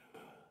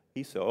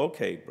 He said,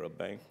 okay, Brother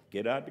Banks,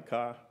 get out the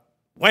car,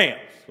 wham,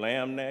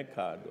 slam that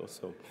car door.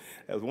 So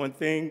that was one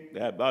thing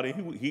about it.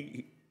 He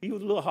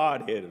was a little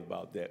hard-headed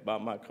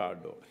about my car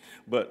door.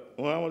 But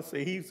what I want to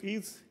say,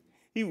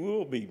 he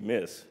will be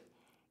missed.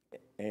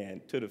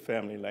 And to the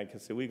family, like I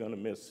said, we're going to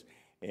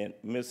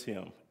miss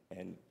him.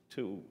 And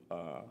to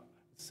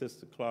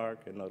Sister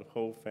Clark and the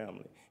whole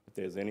family, if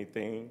there's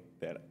anything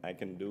that I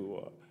can do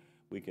or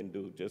we can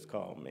do, just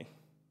call me.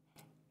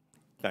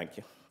 Thank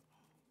you.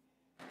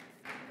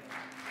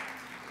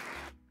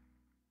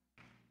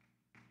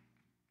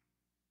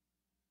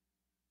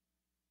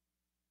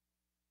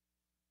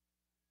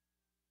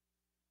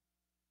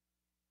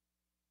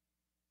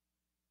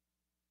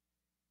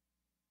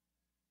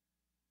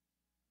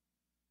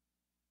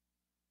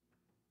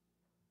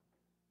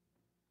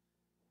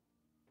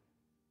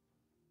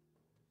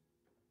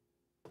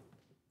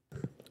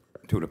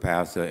 To the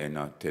pastor and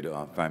to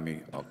the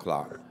family of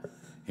Clark,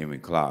 Henry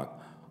Clark.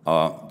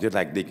 Just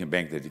like Deacon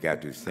Banks that you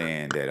got to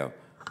saying that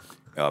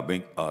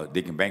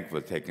Deacon Banks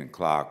was taking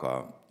Clark,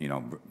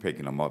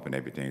 picking him up and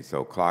everything.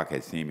 So Clark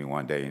had seen me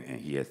one day and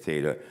he had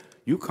said,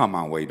 you come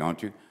my way,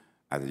 don't you?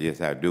 I said,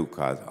 yes, I do,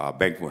 because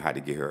Banks had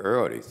to get here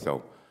early.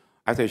 So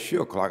I said,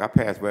 sure, Clark, I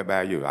passed right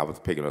by you. I was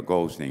picking up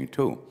Goldstein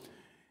too.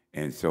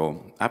 And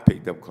so I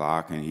picked up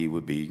Clark and he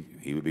would be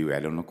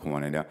right on the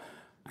corner there.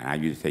 And I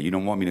used to say, you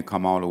don't want me to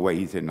come all the way?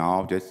 He said,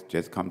 no,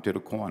 just come to the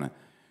corner.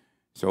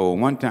 So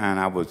one time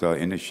I was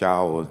in the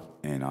shower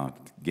and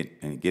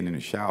getting in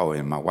the shower,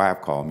 and my wife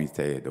called me,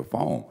 said the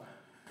phone.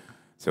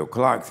 So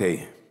Clark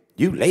said,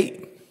 you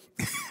late.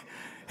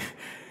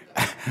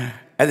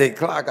 I said,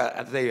 Clark,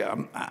 I say,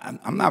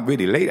 I'm not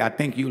really late. I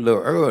think you a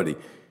little early.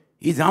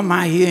 He said, I'm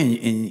out here,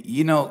 and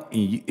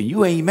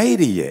you ain't made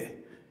it yet.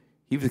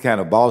 He was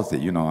kind of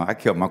bossy, I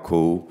kept my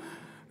cool.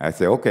 I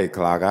said, okay,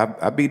 Clark,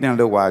 I'll be there in a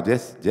little while.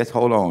 Just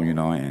hold on,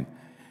 And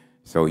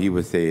so he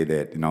would say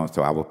that,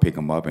 so I would pick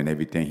him up and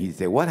everything. He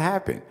said, what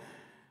happened?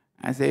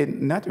 I said,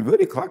 nothing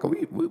really, Clark.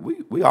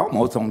 We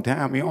almost on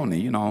time. We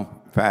only,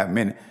 5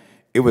 minutes.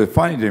 It was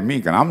funny to me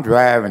because I'm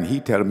driving. He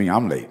telling me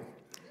I'm late,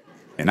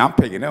 and I'm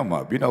picking him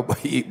up,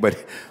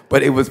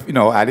 But it was,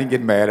 I didn't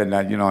get mad or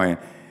nothing,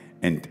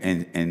 And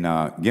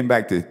getting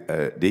back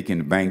to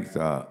Deacon Banks,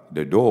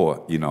 the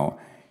door,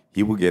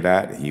 he would get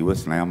out. He would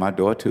slam my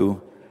door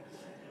too.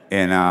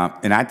 And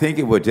I think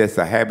it was just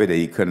a habit that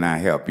he could not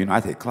help.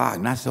 I said,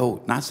 Clark, not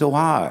so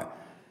hard.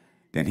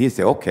 Then he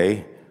said,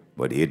 okay,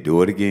 but he'd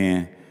do it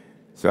again.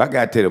 So I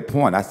got to the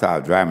point, I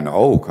started driving the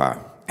old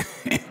car.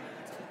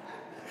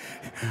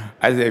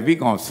 I said, if he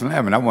gonna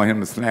slam it, I want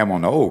him to slam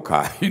on the old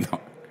car,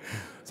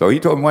 So he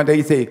told me one day,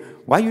 he said,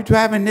 why you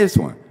driving this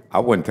one? I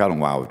wouldn't tell him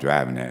why I was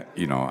driving that,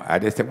 I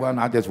just said, well,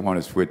 I just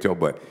want to switch up.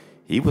 But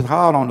he was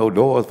hard on those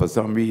doors for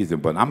some reason.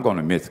 But I'm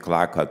gonna miss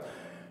Clark because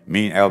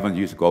me and Elvin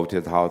used to go to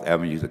his house.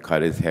 Elvin used to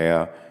cut his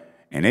hair.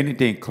 And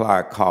anything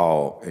Clark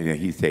called, and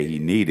he said he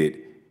needed,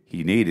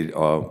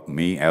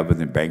 me,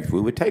 Elvin, and Banks, we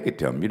would take it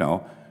to him,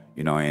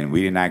 and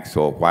we didn't ask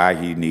so why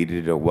he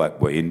needed it or what,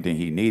 but anything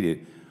he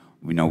needed,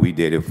 we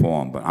did it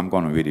for him. But I'm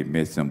going to really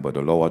miss him, but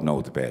the Lord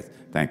knows best.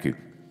 Thank you.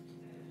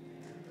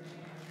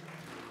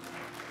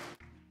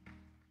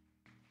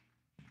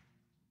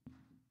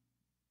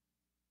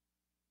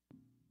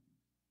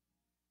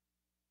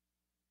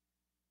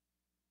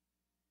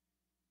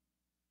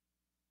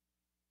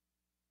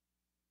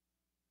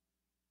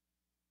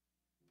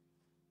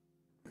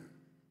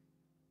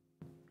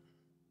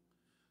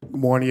 Good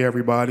morning,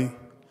 everybody.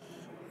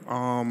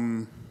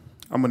 I'm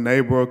a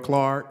neighbor of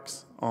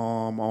Clark's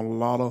on a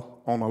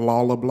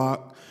Lawler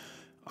block.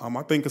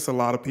 I think it's a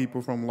lot of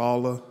people from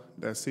Lawler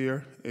that's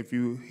here. If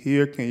you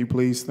here, can you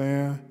please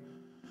stand?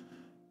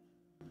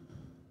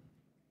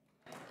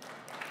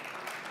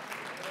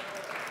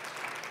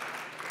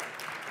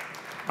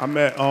 I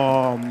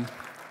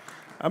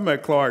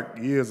met Clark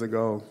years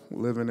ago,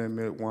 living in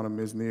one of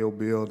Miss Neal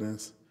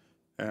buildings,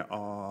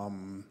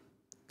 and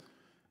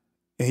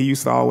he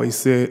used to always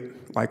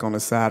sit like on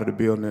the side of the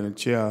building in a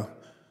chair,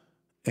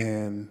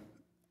 and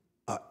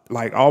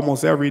like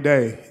almost every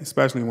day,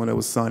 especially when it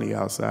was sunny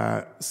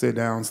outside, sit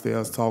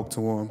downstairs, talk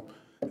to him,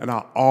 and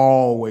I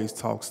always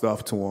talk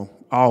stuff to him,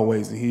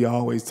 always, and he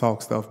always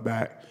talks stuff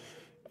back,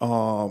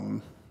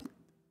 and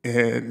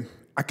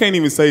I can't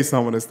even say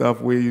some of the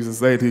stuff we used to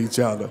say to each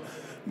other.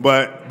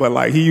 But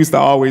like he used to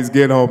always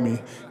get on me,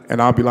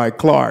 and I'll be like,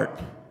 Clark,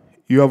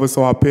 you ever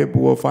saw a pit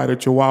bull fight a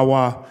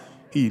chihuahua?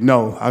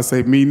 No. I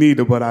say, me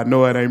neither, but I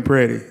know it ain't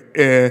pretty.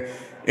 And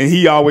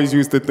he always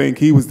used to think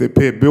he was the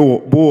pit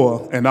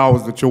bull and I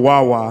was the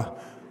chihuahua.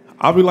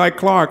 I'll be like,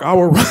 Clark,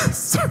 I'll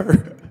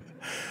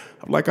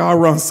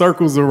run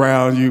circles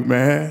around you,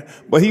 man.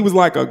 But he was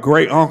like a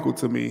great uncle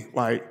to me.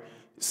 Like,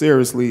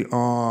 seriously,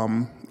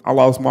 I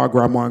lost my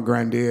grandma and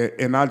granddad,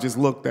 and I just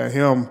looked at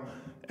him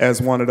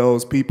as one of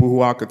those people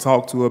who I could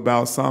talk to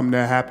about something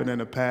that happened in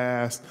the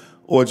past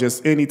or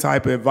just any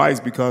type of advice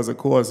because, of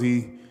course,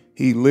 he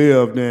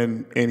lived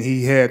and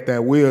he had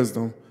that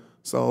wisdom.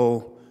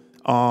 So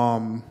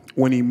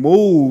when he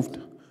moved,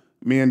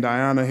 me and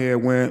Diana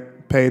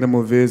had paid him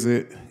a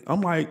visit.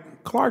 I'm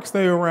like, Clark,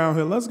 stay around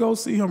here. Let's go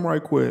see him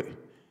right quick.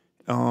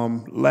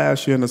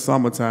 Last year in the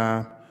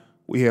summertime,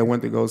 we had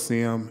went to go see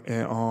him,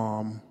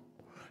 and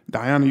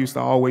Diana used to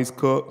always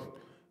cook.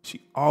 She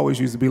always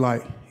used to be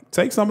like,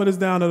 take some of this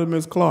down to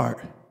Mr.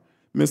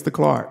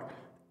 Clark.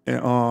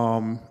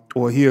 And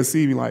or he'll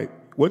see me like,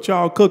 what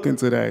y'all cooking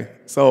today?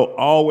 So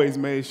always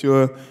made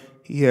sure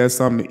he had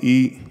something to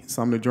eat,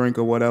 something to drink,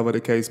 or whatever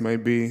the case may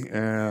be.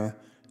 And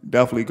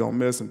definitely gonna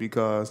miss him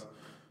because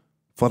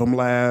for them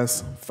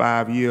last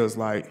 5 years,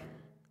 like,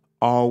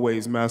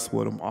 always mess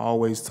with him,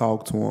 always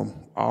talk to him,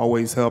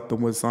 always helped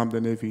him with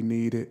something if he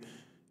needed.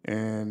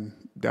 And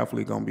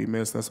definitely gonna be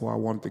missed. That's why I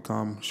wanted to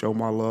come show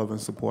my love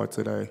and support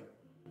today.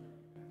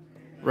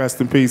 Rest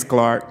in peace,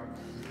 Clark.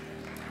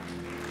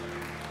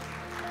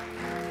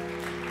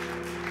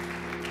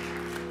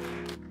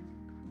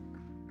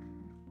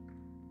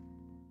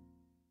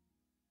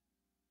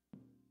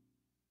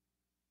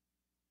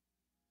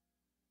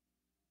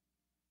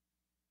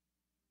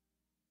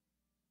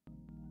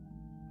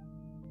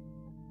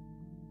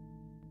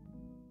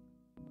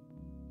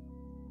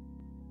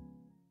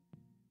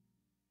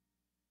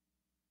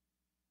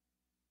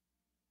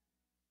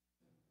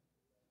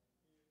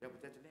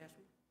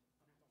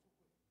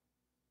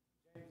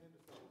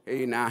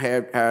 Hey, now, how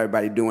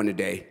everybody doing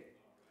today?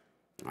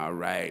 All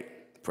right.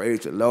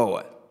 Praise the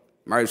Lord.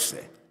 Mercy.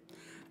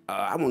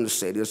 I want to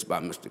say this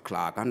about Mr.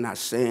 Clark. I'm not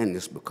saying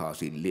this because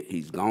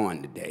he's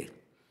gone today,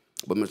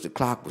 but Mr.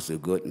 Clark was a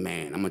good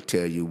man. I'm going to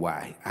tell you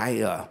why.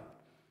 I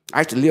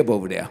used to live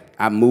over there.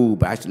 I moved,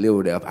 but I used to live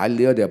over there. I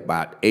lived there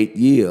about 8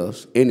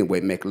 years. Anyway,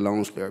 make a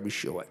long story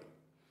short.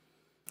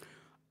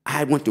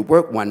 I went to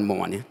work one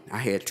morning. I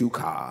had 2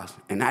 cars,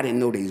 and I didn't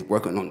know they was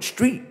working on the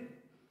street.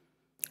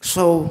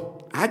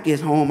 So I get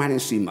home, I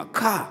didn't see my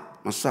car,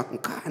 my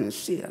second car, I didn't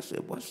see it. I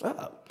said, what's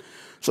up?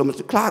 So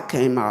Mr. Clark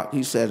came out,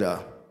 he said,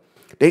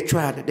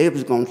 they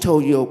was gonna tow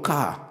your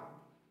car,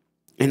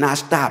 and I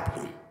stopped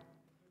him.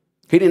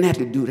 He didn't have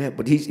to do that,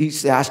 but he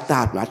said, I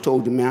stopped him. I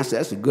told him, man, I said,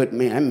 that's a good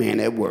man, that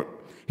man at work.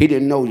 He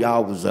didn't know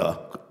y'all was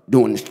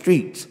doing the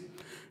streets,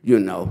 you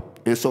know.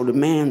 And so the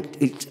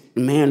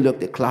man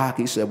looked at Clark,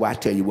 he said, well, I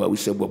tell you what, we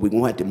said, well, we're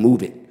gonna have to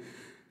move it.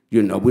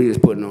 You know, we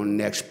just put it on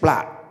the next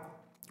block,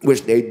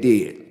 which they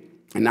did.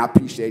 And I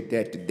appreciate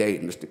that today,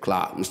 Mr.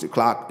 Clark. Mr.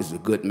 Clark is a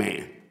good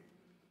man,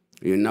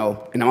 you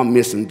know, and I'm going to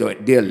miss him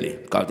dearly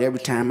because every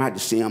time I had to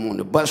see him on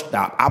the bus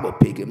stop, I would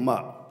pick him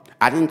up.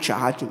 I didn't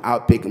charge him. I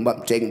would pick him up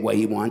and take him where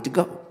he wanted to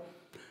go.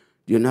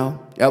 You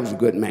know, that was a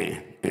good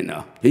man, and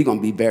he's going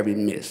to be very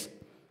missed.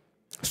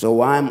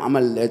 So I'm going to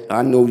let,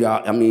 I know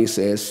y'all, he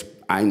says,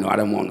 I know I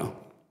don't want to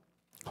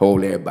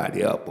hold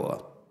everybody up.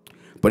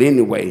 But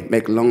anyway,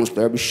 make a long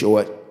story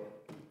short,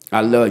 I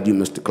love you,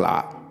 Mr.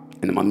 Clark,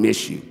 and I'm going to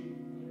miss you.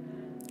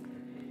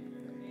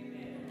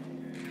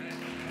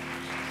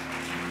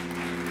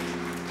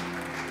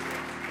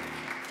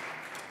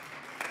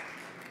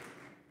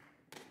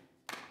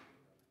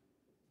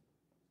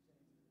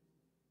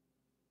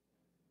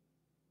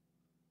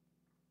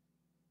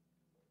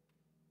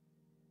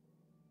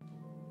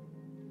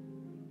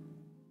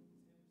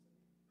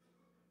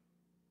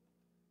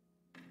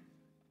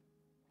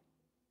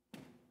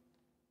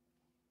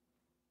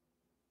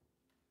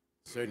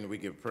 Certainly we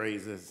give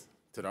praises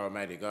to the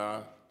Almighty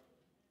God,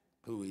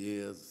 who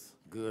is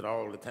good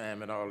all the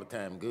time and all the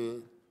time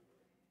good.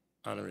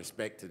 Honor and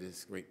respect to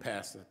this great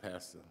pastor,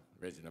 Pastor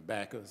Reginald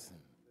Bachus, and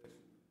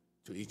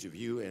to each of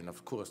you, and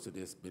of course to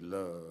this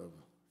beloved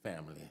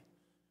family.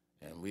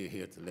 And we're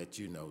here to let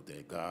you know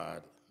that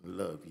God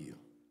loves you.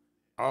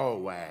 All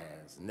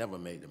wise, never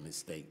made a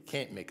mistake,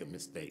 can't make a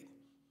mistake.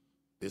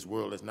 This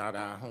world is not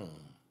our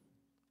home.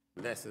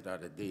 Blessed are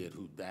the dead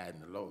who died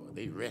in the Lord.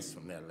 They rest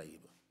from their labor.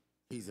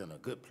 He's in a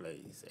good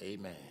place,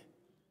 amen.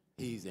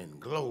 He's in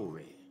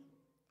glory.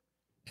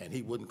 and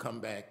he wouldn't come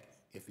back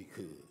if he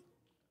could.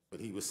 But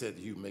he would say to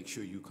you, make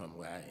sure you come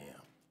where I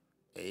am.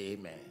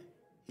 Amen.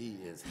 He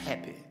is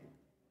happy.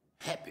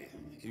 Happy.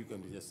 You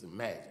can just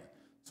imagine.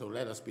 So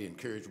let us be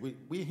encouraged.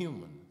 We're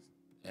humans,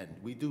 and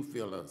we do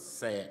feel a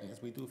sadness.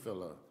 We do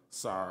feel a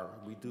sorrow.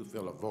 We do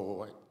feel a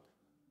void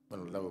when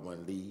a loved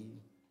one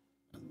leaves.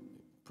 A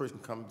person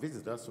come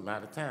visit us from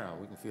out of town.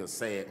 We can feel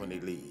sad when they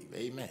leave.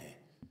 Amen.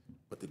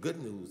 But the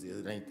good news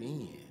is it ain't the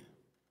end.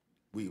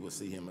 We will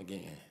see him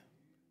again.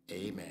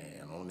 Amen.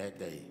 And on that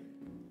day,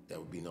 there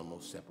will be no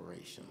more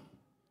separation,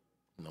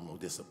 no more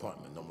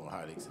disappointment, no more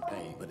heartaches and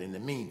pain. But in the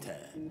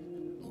meantime,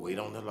 wait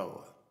on the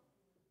Lord.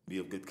 Be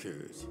of good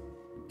courage,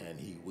 and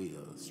he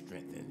will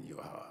strengthen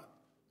your heart.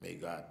 May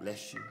God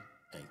bless you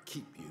and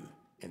keep you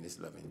in his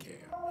loving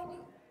care. Amen.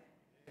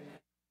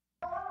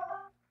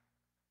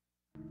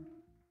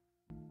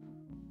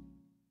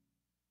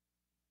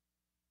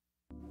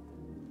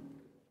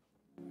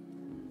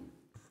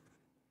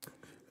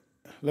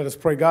 Let us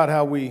pray. God,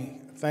 how we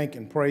thank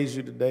and praise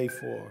you today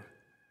for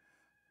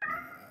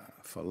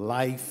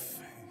life.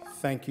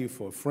 Thank you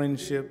for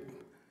friendship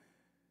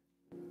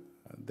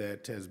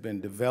that has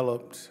been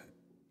developed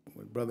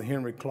with Brother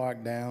Henry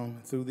Clark down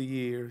through the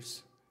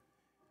years.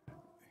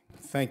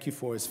 Thank you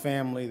for his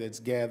family that's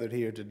gathered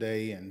here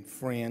today and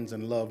friends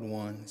and loved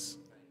ones.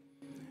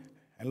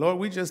 And Lord,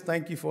 we just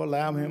thank you for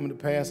allowing him to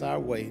pass our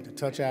way, to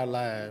touch our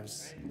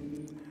lives.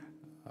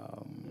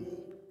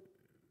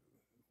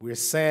 We're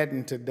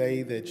saddened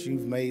today that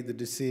you've made the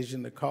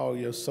decision to call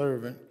your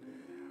servant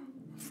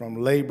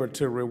from labor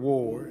to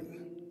reward.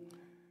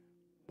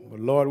 But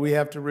Lord, we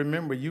have to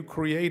remember you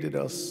created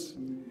us.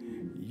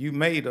 You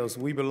made us.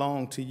 We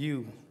belong to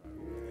you.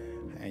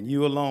 And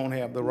you alone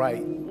have the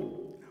right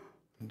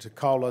to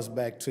call us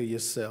back to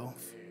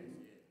yourself.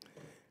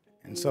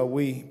 And so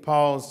we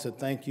pause to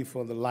thank you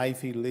for the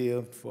life he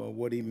lived, for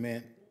what he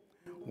meant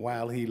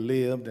while he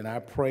lived. And I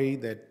pray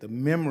that the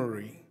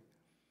memory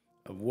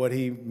of what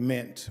he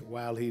meant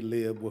while he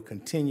lived will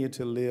continue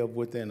to live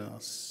within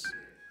us.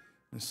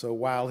 And so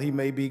while he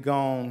may be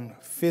gone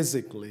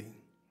physically,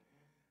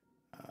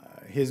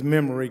 his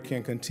memory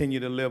can continue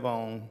to live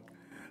on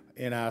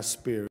in our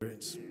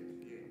spirits.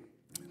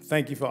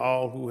 Thank you for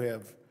all who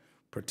have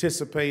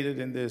participated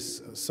in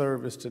this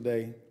service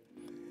today.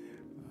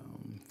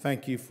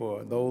 Thank you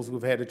for those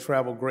who've had to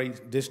travel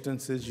great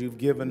distances. You've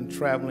given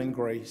traveling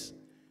grace.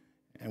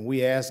 And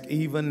we ask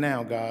even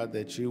now, God,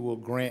 that you will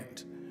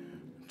grant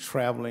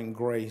traveling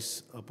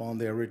grace upon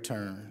their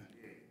return.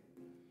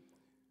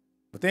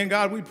 But then,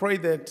 God, we pray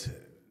that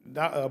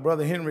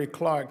Brother Henry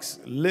Clark's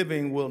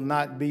living will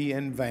not be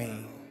in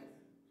vain,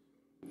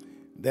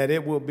 that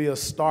it will be a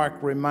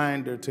stark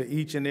reminder to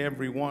each and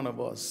every one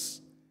of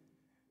us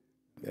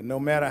that no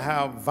matter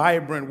how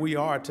vibrant we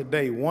are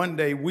today, one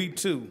day we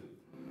too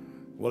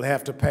will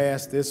have to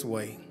pass this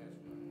way.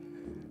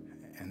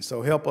 And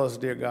so help us,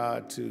 dear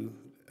God, to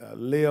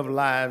live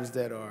lives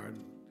that are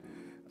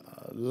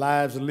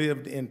lives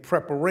lived in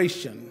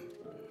preparation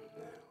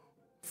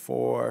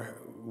for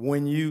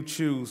when you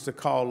choose to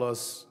call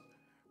us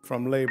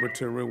from labor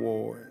to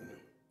reward.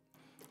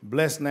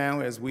 Bless now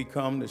as we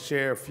come to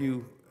share a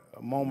few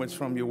moments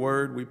from your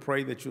word. We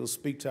pray that you'll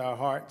speak to our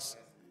hearts,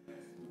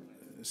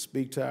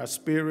 speak to our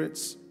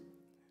spirits,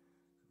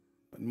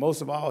 but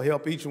most of all,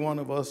 help each one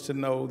of us to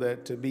know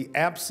that to be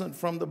absent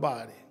from the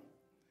body,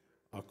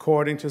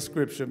 according to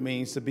Scripture,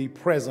 means to be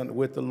present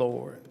with the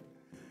Lord.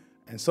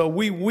 And so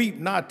we weep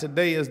not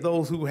today as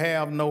those who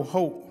have no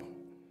hope.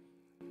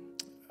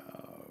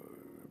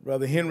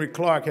 Brother Henry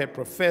Clark had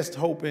professed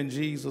hope in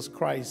Jesus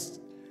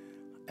Christ,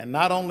 and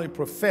not only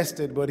professed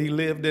it, but he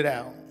lived it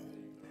out.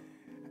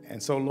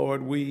 And so,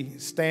 Lord, we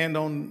stand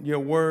on your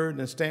word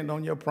and stand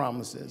on your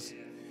promises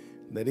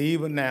that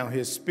even now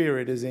his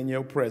spirit is in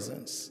your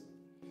presence.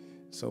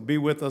 So be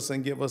with us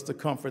and give us the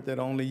comfort that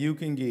only you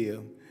can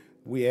give.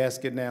 We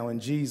ask it now in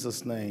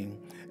Jesus' name.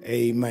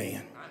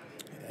 Amen.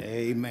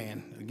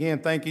 Amen. Again,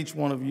 thank each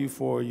one of you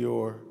for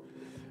your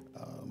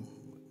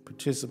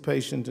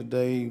participation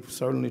today,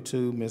 certainly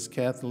to Miss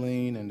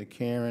Kathleen and to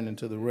Karen and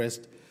to the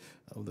rest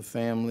of the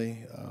family.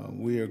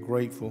 We are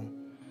grateful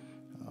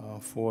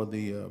for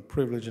the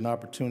privilege and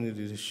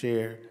opportunity to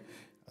share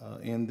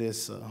in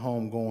this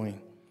homegoing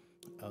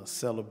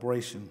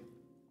celebration.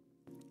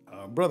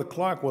 Brother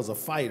Clark was a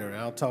fighter.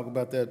 I'll talk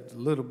about that a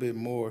little bit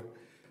more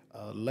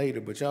later,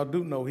 but y'all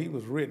do know he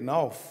was written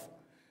off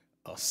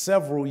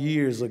several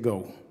years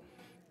ago.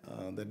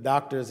 The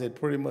doctors had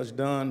pretty much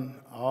done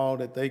all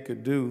that they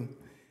could do,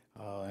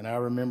 and I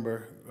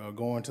remember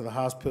going to the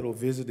hospital,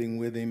 visiting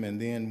with him,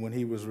 and then when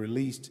he was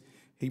released,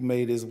 he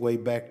made his way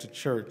back to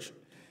church,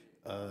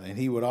 and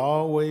he would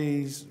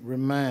always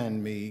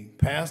remind me,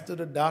 Pastor,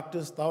 the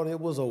doctors thought it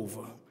was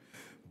over,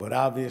 but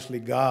obviously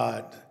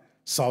God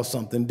saw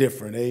something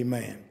different.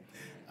 Amen.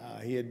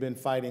 He had been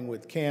fighting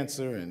with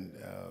cancer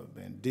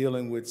and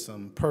dealing with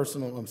some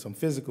personal, some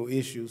physical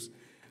issues,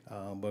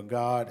 but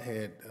God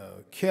had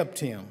kept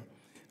him,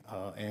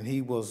 and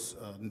he was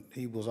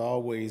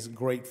always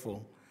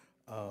grateful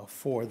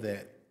for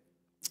that.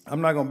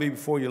 I'm not going to be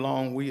before you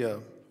long. We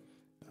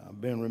I've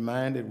been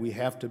reminded we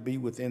have to be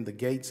within the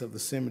gates of the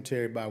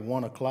cemetery by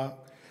 1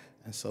 o'clock,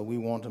 and so we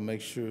want to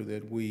make sure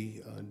that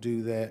we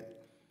do that.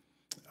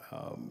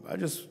 I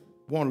just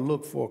want to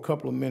look for a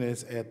couple of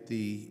minutes at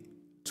the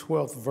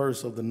 12th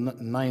verse of the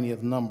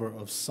 90th number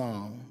of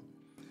Psalm.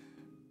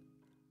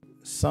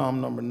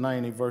 Psalm number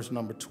 90, verse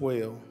number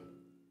 12.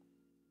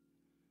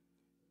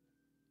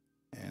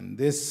 And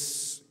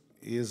this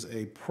is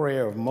a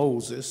prayer of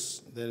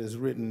Moses that is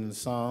written in the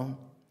Psalm.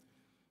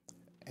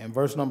 And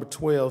verse number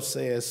 12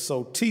 says,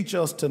 "So teach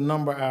us to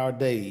number our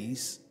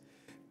days,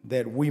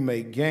 that we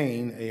may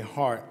gain a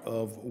heart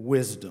of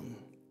wisdom."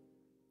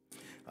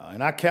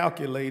 And I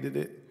calculated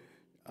it.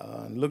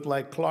 It looked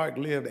like Clark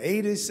lived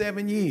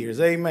 87 years,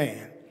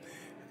 amen.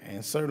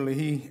 And certainly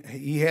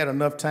he had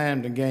enough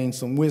time to gain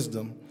some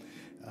wisdom.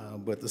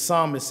 But the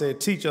psalmist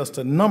said, teach us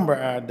to number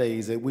our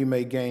days that we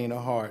may gain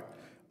a heart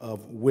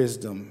of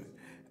wisdom.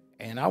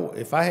 And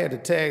if I had to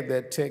tag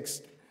that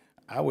text,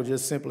 I would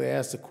just simply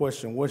ask the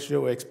question, what's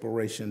your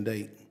expiration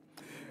date?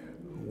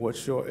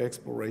 What's your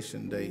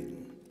expiration date?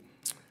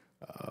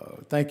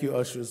 Thank you,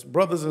 ushers.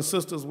 Brothers and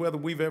sisters, whether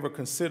we've ever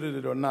considered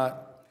it or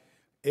not,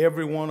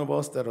 every one of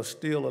us that are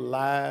still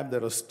alive,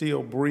 that are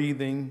still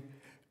breathing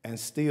and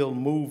still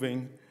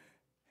moving,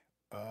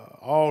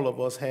 all of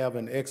us have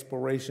an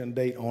expiration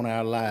date on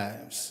our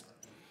lives.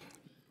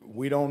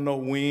 We don't know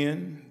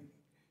when,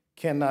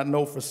 cannot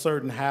know for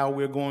certain how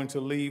we're going to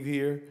leave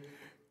here.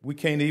 We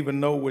can't even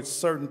know with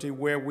certainty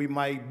where we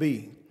might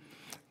be.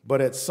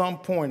 But at some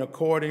point,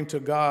 according to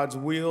God's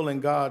will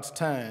and God's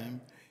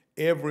time,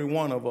 every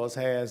one of us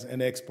has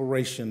an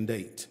expiration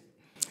date.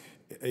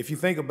 If you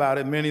think about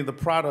it, many of the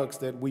products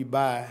that we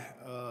buy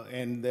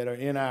and that are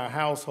in our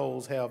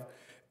households have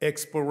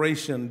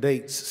expiration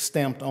dates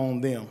stamped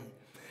on them.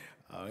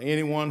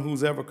 Anyone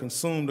who's ever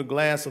consumed a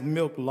glass of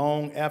milk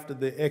long after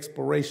the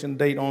expiration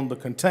date on the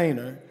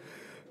container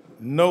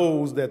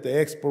knows that the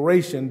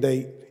expiration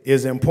date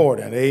is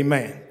important.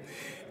 Amen.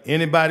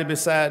 Anybody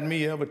beside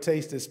me ever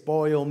tasted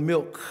spoiled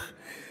milk?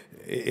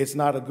 It's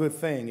not a good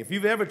thing. If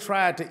you've ever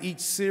tried to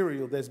eat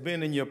cereal that's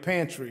been in your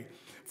pantry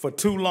for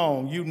too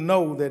long, you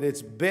know that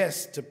it's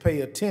best to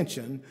pay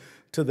attention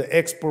to the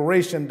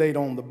expiration date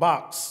on the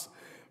box,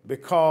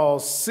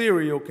 because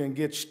cereal can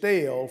get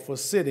stale for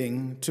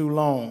sitting too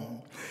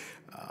long.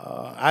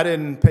 I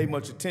didn't pay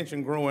much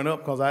attention growing up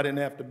because I didn't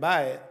have to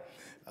buy it.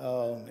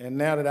 And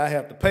now that I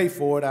have to pay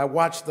for it, I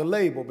watch the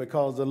label,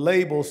 because the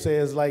label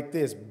says like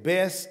this: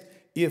 best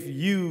if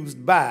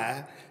used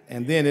by,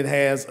 and then it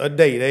has a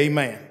date.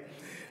 Amen.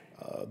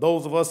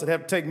 Those of us that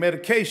have to take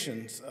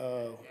medications,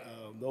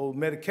 those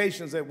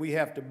medications that we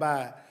have to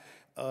buy,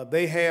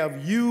 they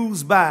have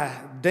used by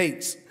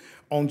dates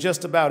on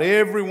just about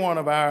every one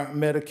of our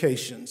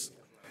medications.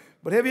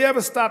 But have you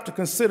ever stopped to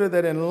consider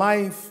that in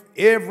life,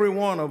 every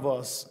one of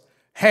us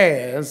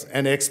has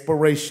an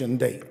expiration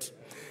date?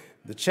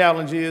 The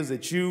challenge is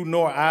that you,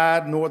 nor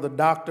I, nor the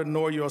doctor,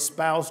 nor your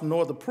spouse,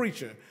 nor the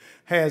preacher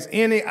has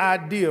any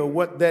idea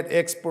what that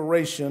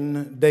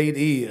expiration date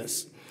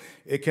is.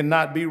 It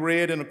cannot be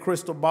read in a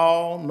crystal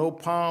ball. No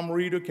palm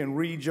reader can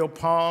read your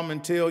palm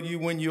and tell you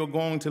when you're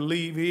going to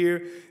leave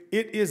here.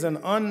 It is an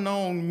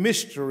unknown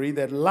mystery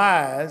that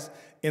lies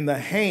in the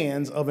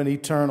hands of an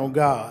eternal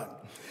God.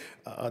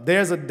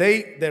 There's a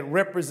date that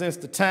represents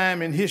the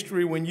time in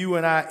history when you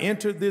and I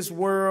entered this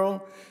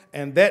world,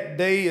 and that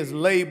day is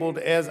labeled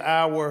as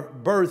our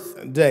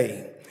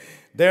birthday.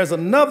 There's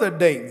another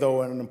date,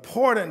 though, an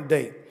important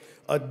date,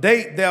 a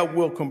date that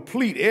will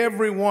complete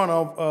every one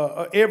of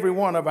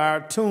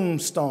our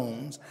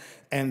tombstones,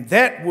 and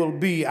that will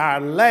be our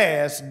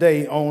last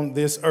day on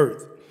this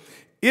earth.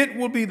 It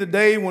will be the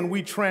day when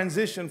we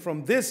transition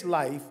from this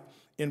life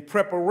in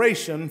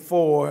preparation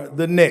for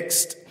the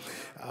next.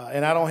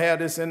 And I don't have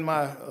this in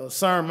my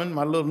sermon,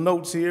 my little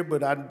notes here,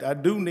 but I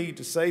do need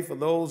to say, for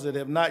those that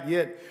have not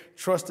yet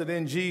trusted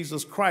in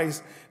Jesus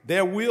Christ,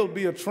 there will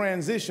be a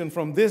transition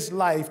from this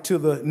life to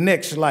the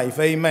next life.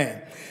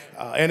 Amen.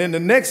 And in the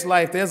next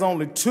life, there's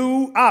only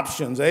two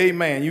options.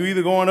 Amen. You're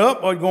either going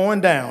up or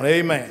going down.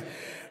 Amen.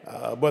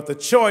 But the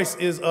choice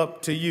is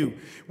up to you.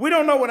 We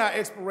don't know what our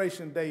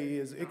expiration day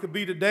is. It could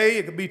be today,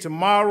 it could be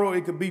tomorrow,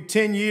 it could be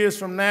 10 years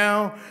from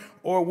now,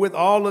 or with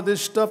all of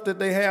this stuff that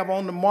they have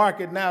on the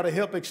market now to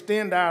help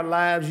extend our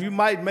lives, you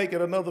might make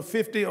it another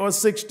 50 or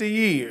 60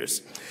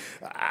 years.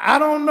 I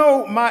don't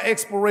know my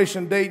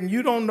expiration date, and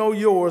you don't know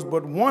yours,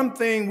 but one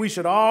thing we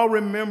should all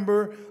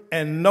remember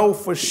and know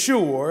for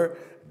sure,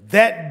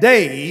 that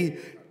day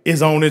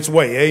is on its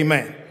way.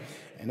 Amen.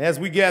 And as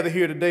we gather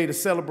here today to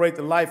celebrate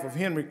the life of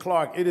Henry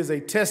Clark, it is a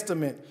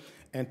testament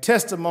and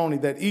testimony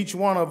that each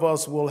one of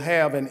us will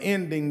have an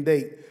ending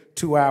date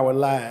to our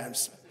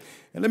lives.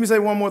 And let me say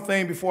one more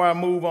thing before I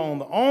move on.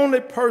 The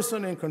only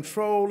person in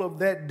control of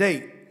that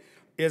date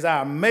is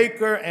our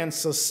maker and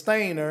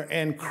sustainer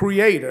and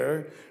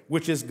creator,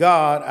 which is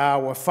God,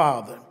 our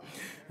Father.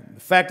 The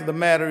fact of the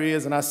matter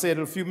is, and I said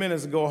it a few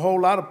minutes ago, a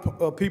whole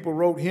lot of people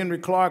wrote Henry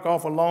Clark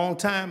off a long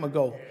time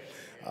ago.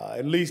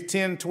 At least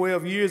 10,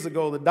 12 years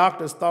ago, the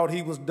doctors thought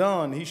he was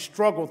done. He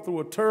struggled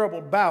through a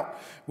terrible bout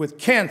with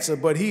cancer,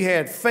 but he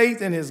had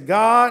faith in his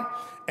God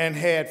and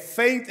had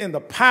faith in the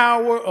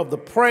power of the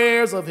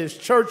prayers of his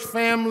church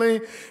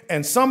family.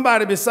 And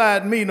somebody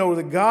beside me knows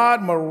that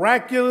God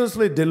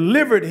miraculously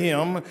delivered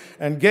him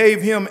and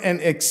gave him an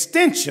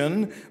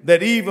extension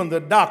that even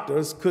the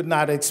doctors could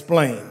not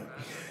explain.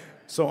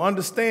 So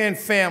understand,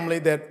 family,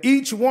 that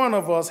each one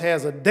of us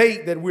has a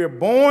date that we're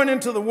born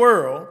into the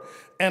world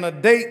and a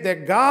date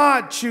that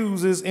God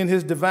chooses in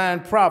his divine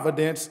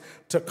providence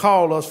to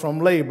call us from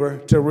labor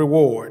to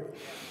reward.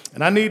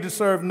 And I need to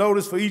serve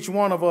notice for each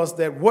one of us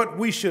that what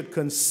we should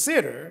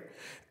consider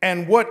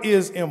and what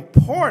is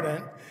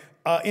important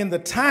in the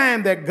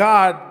time that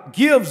God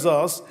gives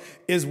us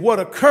is what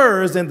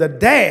occurs in the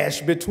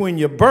dash between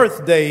your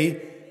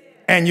birthday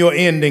and your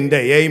ending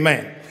day.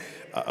 Amen.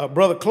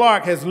 Brother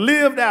Clark has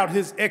lived out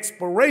his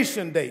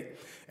expiration date.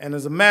 And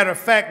as a matter of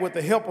fact, with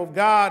the help of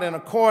God and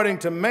according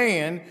to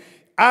man,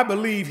 I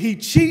believe he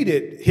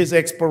cheated his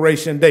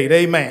expiration date.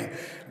 Amen.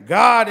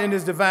 God in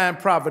his divine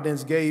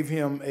providence gave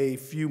him a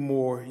few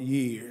more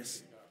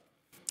years.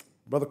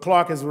 Brother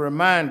Clark is a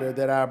reminder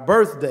that our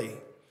birthday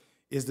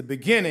is the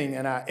beginning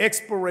and our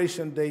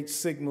expiration date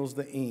signals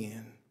the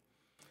end.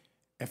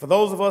 And for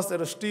those of us that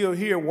are still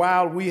here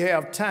while we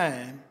have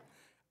time,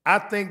 I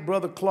think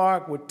Brother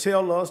Clark would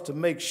tell us to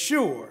make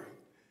sure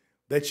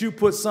that you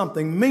put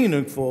something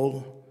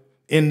meaningful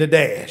in the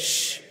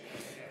dash.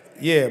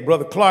 Yeah,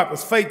 Brother Clark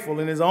was faithful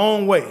in his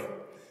own way.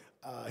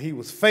 He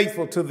was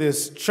faithful to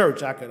this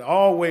church. I could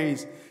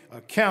always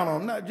count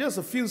on, not just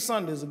a few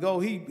Sundays ago,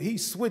 he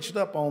switched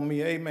up on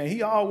me, amen.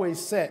 He always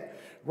sat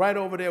right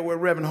over there where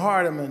Reverend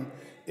Hardiman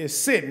is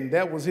sitting.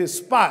 That was his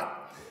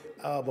spot.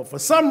 But for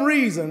some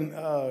reason,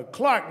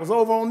 Clark was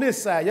over on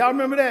this side. Y'all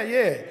remember that?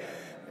 Yeah.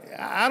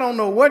 I don't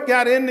know what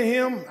got into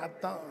him. I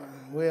thought,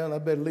 well, I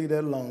better leave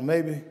that alone.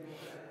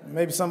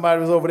 Maybe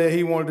somebody was over there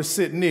he wanted to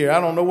sit near.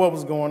 I don't know what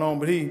was going on,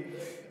 but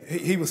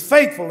he was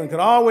faithful and could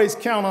always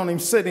count on him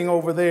sitting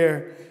over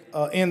there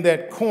in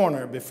that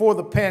corner. Before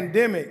the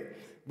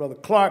pandemic, Brother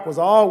Clark was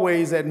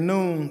always at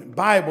noon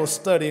Bible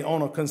study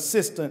on a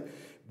consistent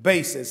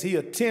basis. He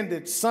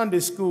attended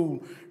Sunday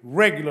school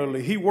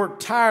regularly. He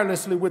worked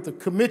tirelessly with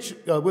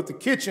the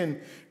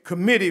kitchen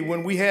committee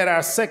when we had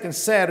our second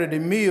Saturday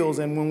meals,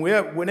 and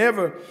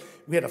whenever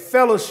we had a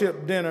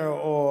fellowship dinner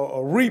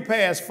or a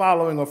repast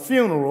following a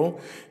funeral,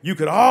 you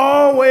could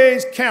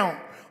always count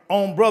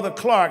on Brother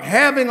Clark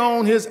having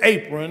on his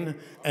apron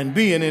and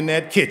being in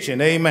that kitchen.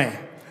 Amen.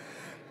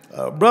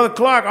 Brother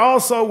Clark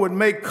also would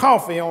make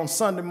coffee on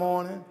Sunday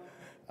morning.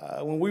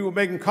 When we were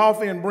making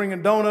coffee and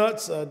bringing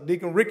donuts,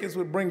 Deacon Ricketts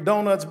would bring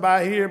donuts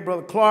by here.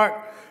 Brother Clark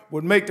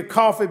would make the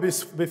coffee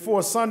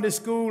before Sunday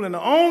school, and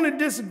the only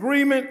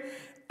disagreement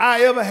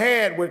I ever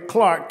had with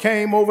Clark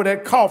came over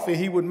that coffee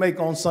he would make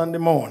on Sunday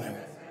morning.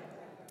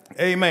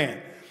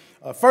 Amen.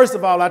 First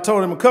of all, I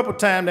told him a couple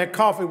times that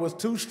coffee was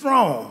too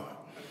strong.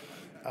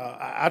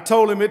 I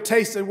told him it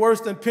tasted worse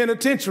than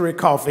penitentiary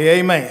coffee.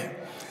 Amen.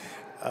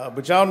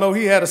 But y'all know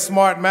he had a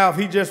smart mouth.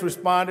 He just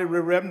responded,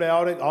 Reverend,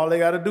 all they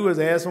got to do is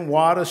add some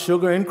water,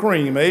 sugar, and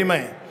cream.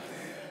 Amen.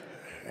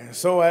 And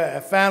so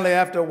finally,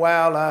 after a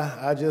while,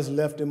 I just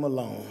left him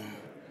alone.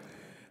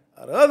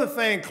 The other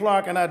thing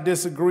Clark and I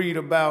disagreed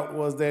about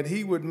was that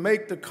he would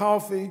make the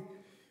coffee,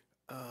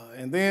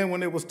 and then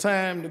when it was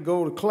time to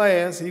go to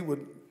class, he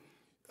would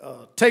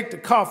take the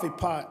coffee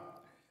pot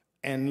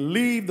and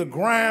leave the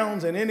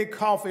grounds and any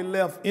coffee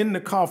left in the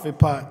coffee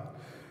pot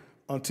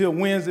until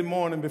Wednesday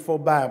morning before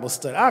Bible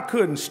study. I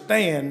couldn't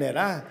stand that.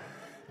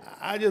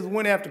 I just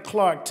went after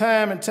Clark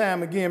time and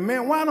time again.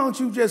 Man, why don't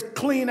you just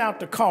clean out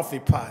the coffee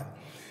pot?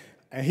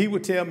 And he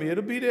would tell me,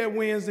 it'll be there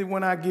Wednesday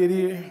when I get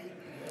here.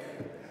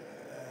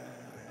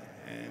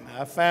 And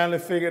I finally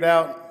figured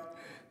out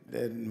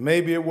that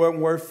maybe it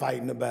wasn't worth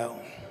fighting about.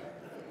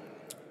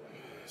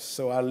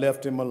 So I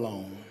left him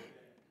alone.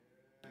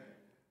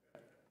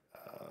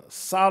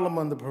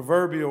 Solomon, the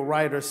proverbial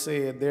writer,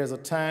 said, there's a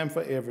time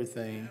for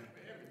everything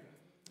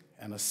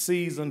and a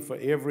season for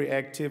every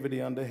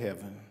activity under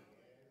heaven.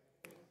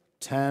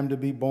 Time to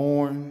be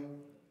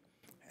born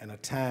and a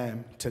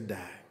time to die.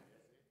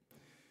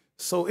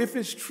 So if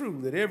it's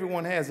true that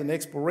everyone has an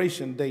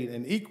expiration date,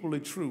 and equally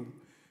true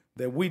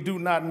that we do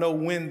not know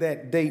when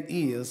that date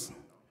is,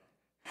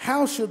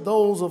 how should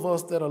those of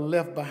us that are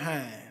left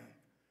behind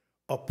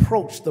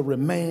approach the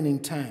remaining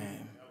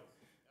time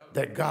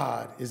that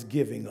God is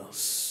giving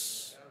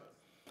us?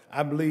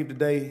 I believe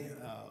today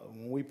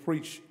when we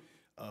preach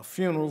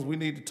funerals, we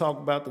need to talk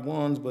about the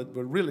ones, but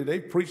really they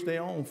preach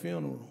their own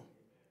funeral.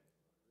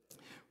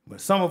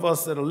 But some of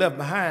us that are left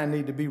behind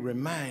need to be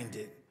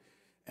reminded.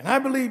 And I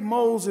believe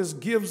Moses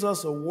gives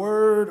us a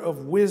word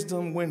of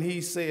wisdom when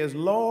he says,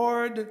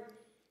 Lord,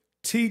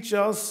 teach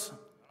us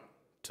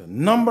to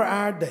number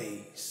our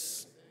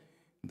days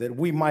that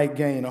we might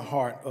gain a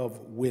heart of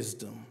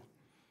wisdom.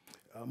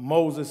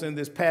 Moses in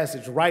this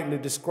passage rightly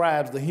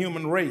describes the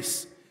human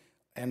race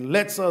and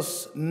lets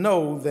us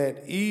know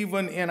that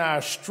even in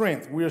our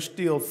strength, we're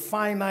still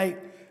finite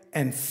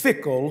and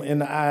fickle in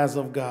the eyes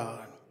of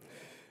God.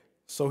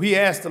 So he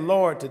asked the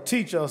Lord to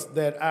teach us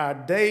that our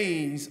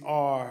days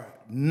are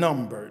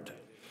numbered.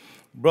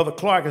 Brother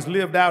Clark has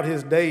lived out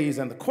his days,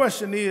 and the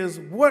question is,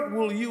 what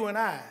will you and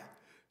I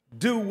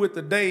do with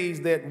the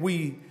days that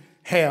we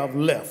have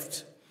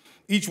left?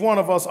 Each one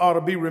of us ought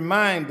to be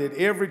reminded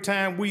every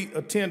time we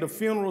attend a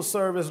funeral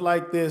service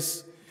like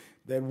this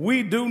that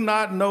we do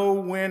not know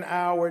when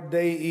our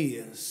day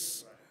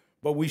is.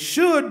 But we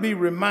should be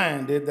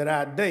reminded that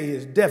our day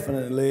is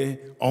definitely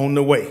on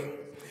the way.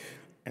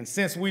 And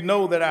since we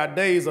know that our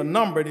days are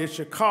numbered, it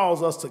should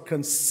cause us to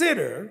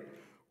consider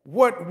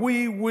what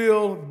we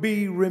will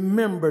be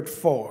remembered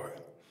for.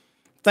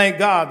 Thank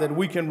God that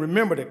we can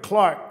remember that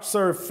Clark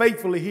served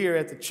faithfully here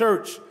at the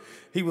church.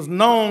 He was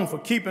known for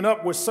keeping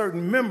up with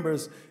certain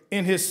members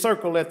in his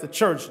circle at the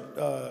church.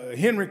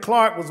 Henry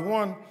Clark was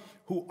one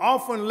who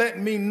often let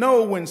me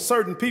know when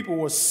certain people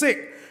were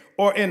sick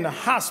or in the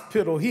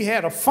hospital. He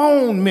had a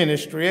phone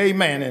ministry,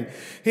 amen, and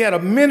he had a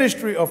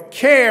ministry of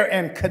care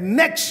and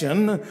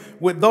connection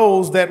with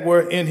those that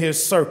were in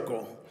his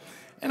circle.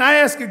 And I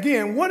ask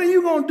again, what are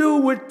you going to do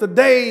with the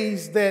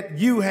days that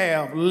you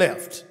have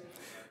left?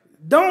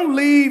 Don't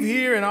leave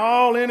here and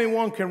all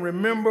anyone can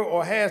remember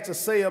or has to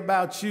say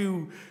about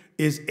you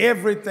is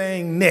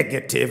everything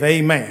negative,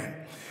 amen.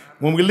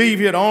 When we leave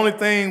here, the only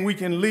thing we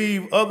can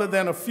leave other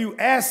than a few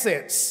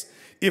assets,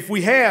 if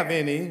we have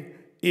any,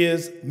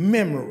 is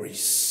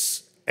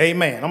memories,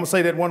 amen. I'm going to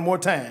say that one more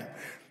time.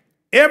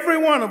 Every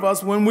one of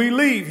us, when we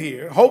leave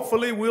here,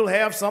 hopefully we'll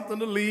have something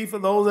to leave for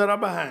those that are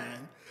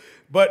behind.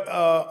 But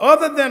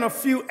other than a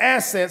few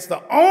assets,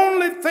 the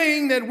only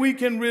thing that we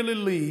can really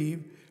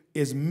leave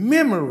is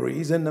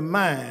memories in the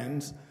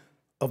minds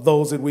of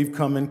those that we've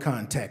come in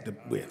contact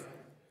with.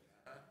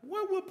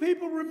 What will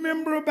people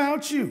remember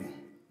about you?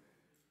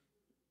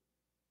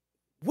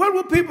 What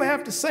will people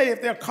have to say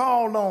if they're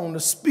called on to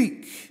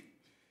speak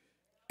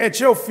at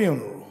your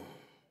funeral?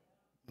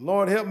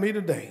 Lord, help me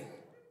today.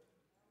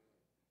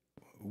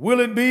 Will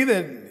it be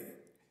that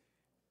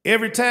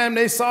every time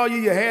they saw you,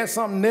 you had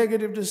something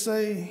negative to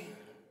say?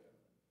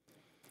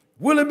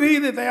 Will it be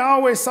that they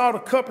always saw the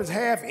cup as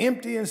half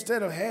empty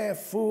instead of half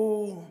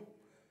full?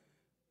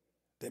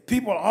 That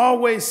people are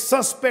always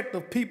suspect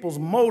of people's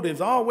motives,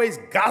 always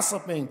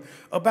gossiping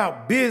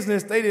about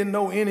business they didn't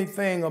know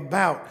anything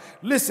about.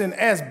 Listen,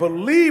 as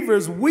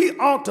believers, we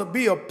ought to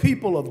be a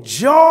people of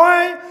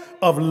joy,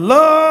 of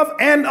love,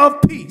 and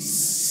of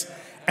peace.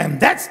 And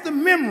that's the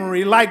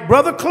memory, like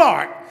Brother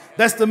Clark,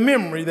 that's the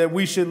memory that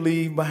we should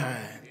leave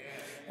behind.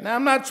 Now,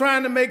 I'm not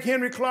trying to make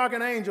Henry Clark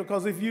an angel,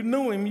 because if you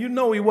knew him, you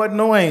know he wasn't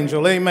no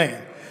angel,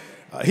 amen.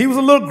 He was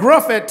a little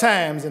gruff at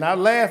times, and I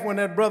laughed when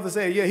that brother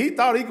said, yeah, he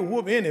thought he could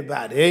whoop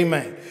anybody,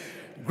 amen.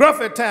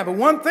 Gruff at times, but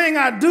one thing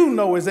I do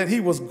know is that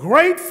he was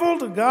grateful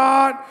to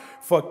God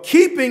for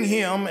keeping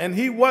him, and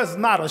he was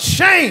not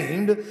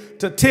ashamed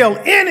to tell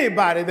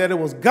anybody that it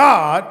was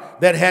God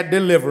that had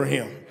delivered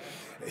him.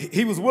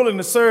 He was willing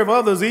to serve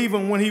others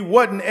even when he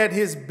wasn't at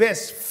his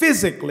best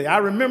physically. I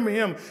remember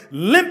him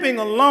limping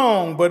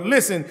along, but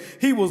listen,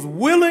 he was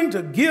willing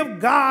to give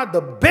God the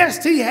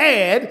best he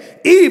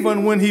had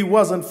even when he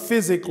wasn't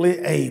physically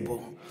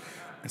able.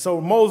 And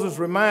so Moses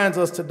reminds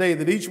us today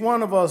that each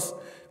one of us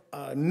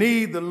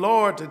need the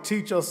Lord to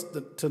teach us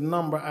to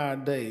number our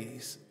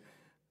days.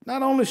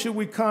 Not only should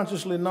we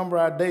consciously number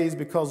our days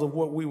because of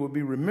what we will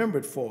be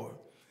remembered for,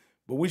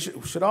 but we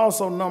should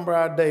also number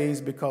our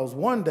days because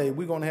one day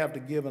we're going to have to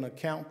give an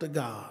account to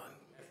God.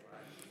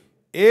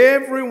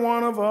 Every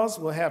one of us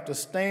will have to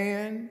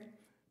stand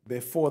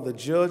before the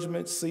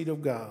judgment seat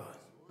of God.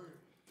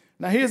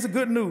 Now, here's the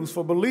good news.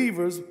 For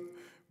believers,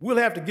 we'll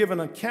have to give an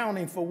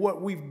accounting for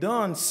what we've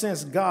done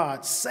since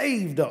God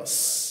saved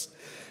us.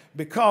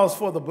 Because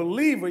for the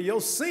believer,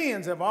 your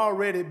sins have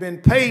already been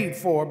paid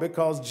for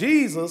because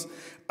Jesus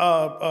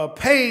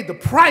paid the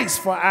price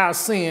for our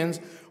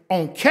sins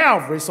on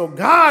Calvary. So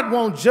God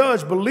won't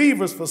judge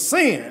believers for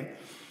sin,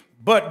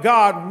 but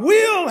God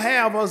will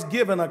have us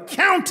give an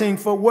accounting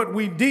for what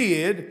we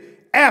did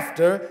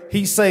after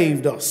he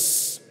saved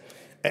us.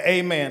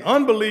 Amen.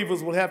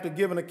 Unbelievers will have to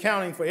give an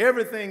accounting for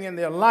everything in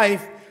their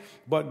life,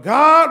 but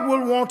God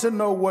will want to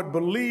know what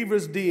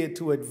believers did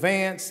to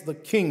advance the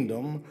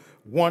kingdom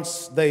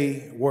once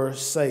they were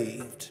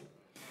saved.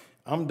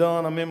 I'm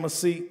done. I'm in my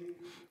seat.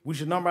 We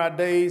should number our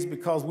days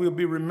because we'll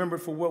be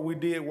remembered for what we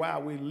did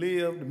while we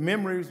lived.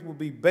 Memories will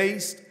be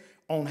based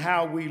on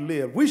how we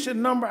lived. We should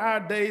number our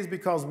days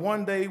because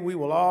one day we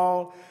will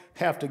all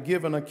have to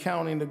give an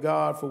accounting to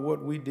God for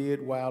what we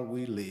did while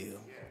we lived.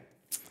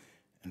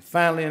 And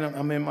finally, and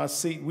I'm in my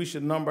seat, we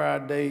should number our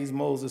days,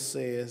 Moses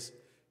says,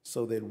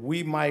 so that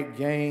we might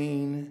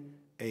gain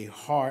a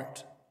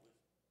heart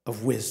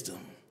of wisdom.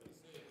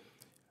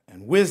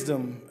 And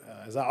wisdom,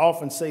 as I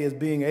often say, is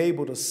being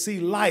able to see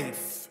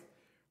life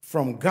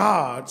from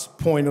God's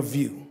point of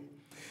view.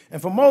 And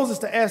for Moses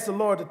to ask the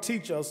Lord to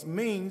teach us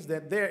means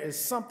that there is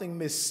something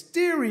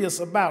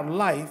mysterious about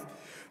life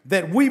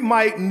that we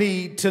might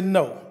need to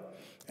know.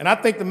 And I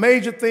think the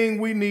major thing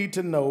we need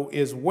to know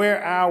is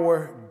where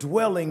our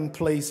dwelling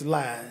place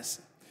lies.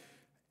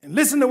 And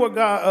listen to what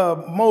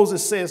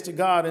Moses says to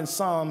God in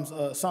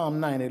Psalm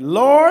 90.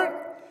 Lord,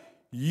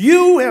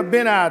 you have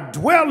been our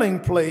dwelling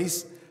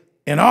place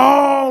in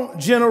all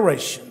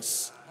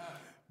generations.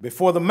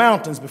 Before the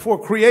mountains,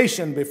 before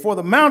creation, before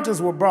the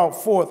mountains were brought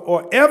forth,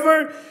 or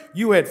ever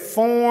you had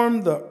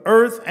formed the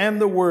earth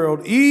and the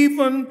world,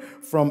 even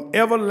from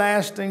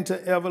everlasting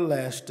to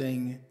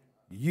everlasting,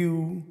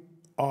 you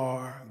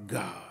are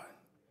God.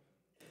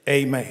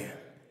 Amen.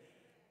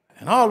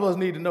 And all of us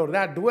need to know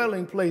that our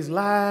dwelling place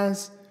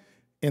lies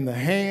in the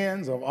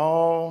hands of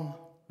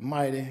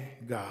Almighty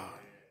God.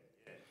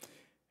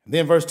 And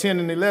then verse 10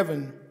 and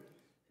 11,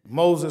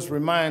 Moses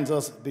reminds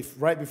us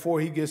right before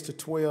he gets to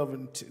 12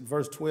 and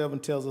verse 12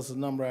 and tells us the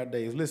number of our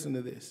days. Listen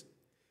to this.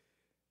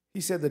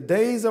 He said, the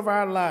days of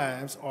our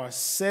lives are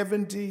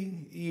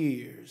 70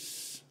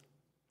 years.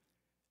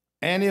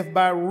 And if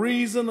by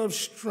reason of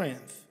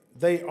strength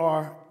they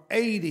are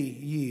 80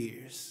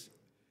 years.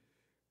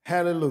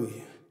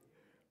 Hallelujah.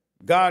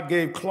 God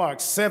gave Clark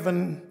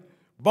 7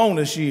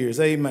 bonus years.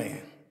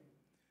 Amen.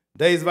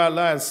 Days of our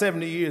lives,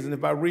 70 years, and if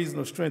by reason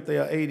of strength they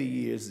are 80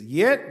 years.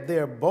 Yet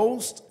their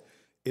boast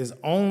is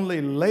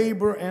only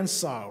labor and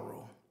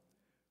sorrow,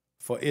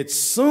 for it's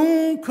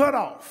soon cut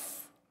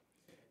off,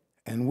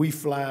 and we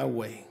fly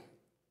away.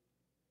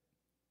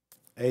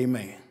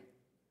 Amen.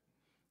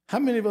 How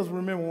many of us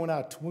remember when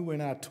we were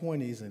in our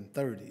 20s and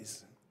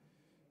 30s?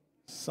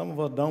 Some of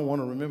us don't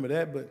want to remember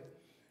that, but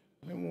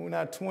remember when we were in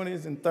our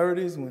 20s and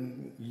 30s,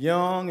 when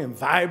young and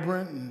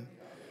vibrant, and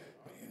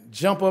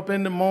jump up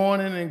in the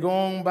morning and go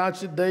on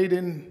about your day,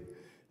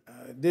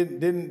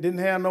 didn't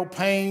have no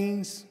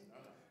pains.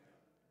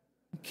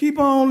 Keep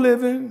on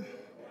living.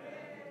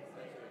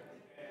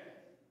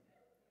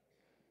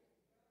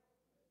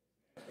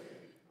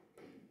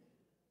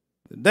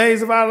 The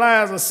days of our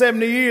lives are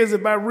 70 years,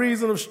 if by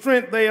reason of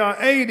strength they are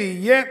 80,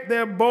 yet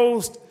their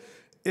boast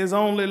is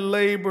only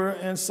labor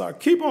and sorrow.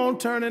 Keep on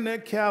turning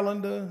that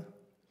calendar.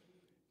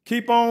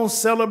 Keep on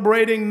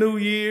celebrating New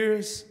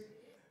Year's.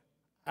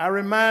 I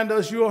remind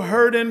us you're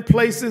hurting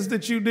places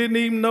that you didn't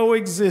even know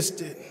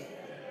existed.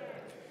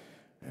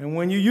 And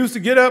when you used to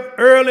get up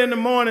early in the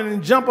morning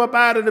and jump up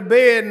out of the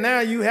bed, now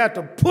you have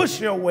to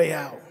push your way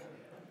out.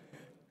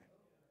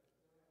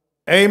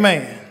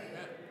 Amen.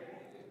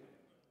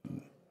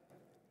 And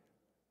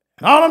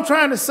all I'm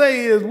trying to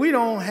say is we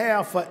don't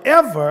have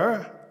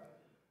forever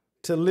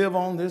to live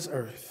on this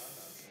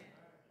earth.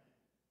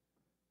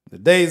 The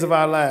days of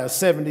our lives,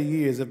 70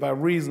 years, if by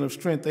reason of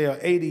strength they are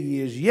 80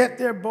 years, yet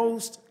their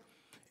boast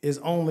is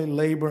only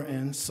labor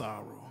and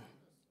sorrow.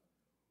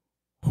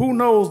 Who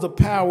knows the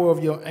power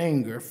of your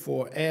anger?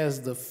 For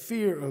as the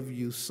fear of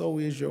you, so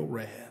is your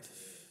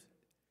wrath.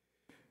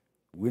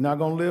 We're not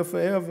going to live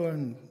forever,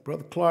 and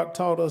Brother Clark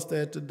taught us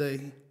that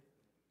today.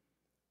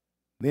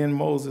 Then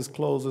Moses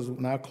closes,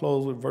 and I'll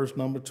close with verse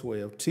number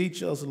 12.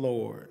 Teach us,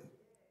 Lord,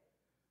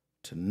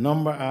 to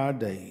number our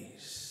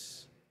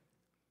days,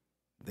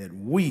 that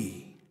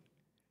we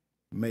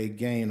may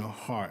gain a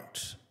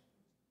heart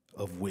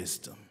of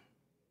wisdom.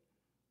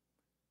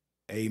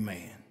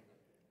 Amen.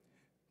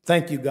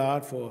 Thank you,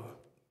 God, for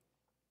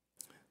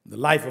the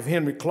life of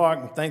Henry Clark,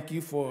 and thank you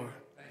for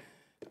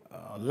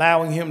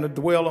allowing him to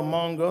dwell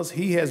among us.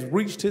 He has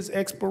reached his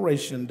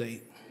expiration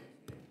date.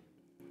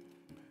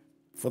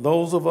 For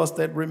those of us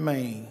that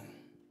remain,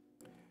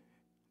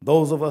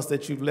 those of us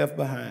that you've left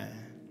behind,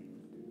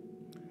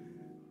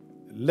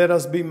 let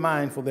us be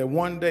mindful that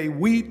one day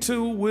we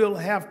too will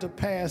have to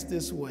pass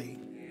this way.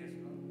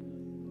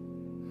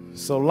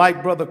 So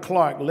like Brother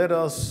Clark, let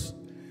us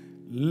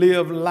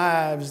live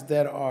lives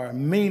that are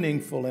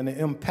meaningful and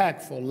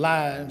impactful,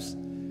 lives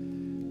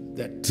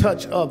that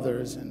touch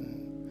others,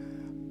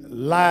 and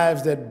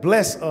lives that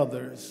bless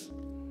others,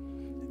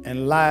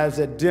 and lives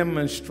that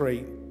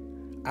demonstrate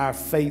our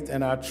faith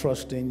and our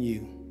trust in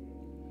you.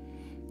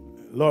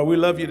 Lord, we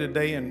love you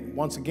today, and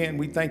once again,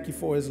 we thank you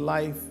for his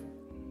life.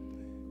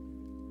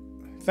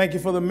 Thank you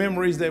for the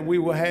memories that we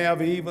will have,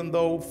 even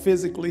though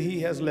physically he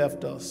has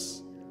left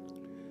us.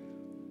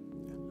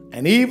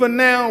 And even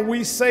now,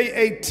 we say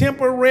a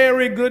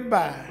temporary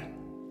goodbye.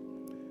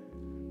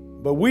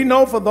 But we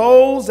know for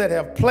those that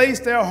have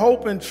placed their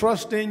hope and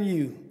trust in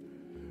you,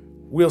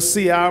 we'll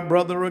see our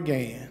brother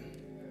again.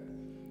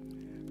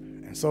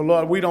 And so,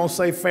 Lord, we don't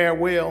say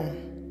farewell.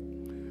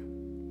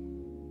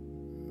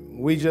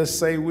 We just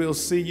say we'll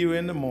see you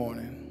in the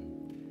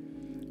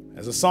morning.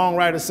 As a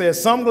songwriter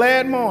says, some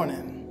glad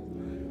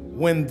morning,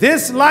 when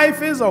this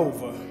life is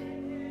over,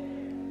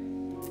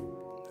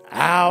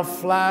 I'll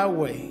fly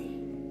away,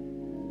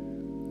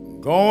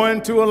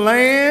 going to a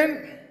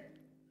land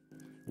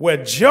where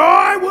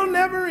joy will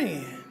never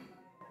end.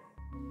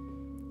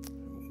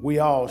 We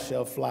all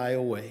shall fly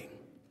away.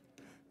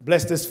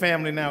 Bless this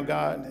family now,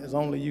 God, as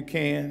only you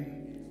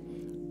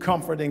can.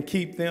 Comfort and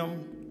keep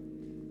them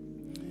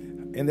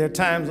in their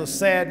times of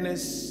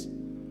sadness.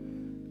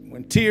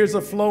 When tears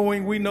are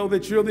flowing, we know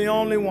that you're the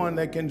only one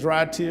that can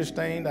dry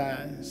tear-stained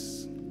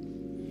eyes.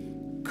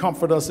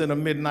 Comfort us in a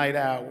midnight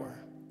hour.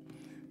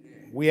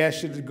 We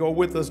ask you to go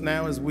with us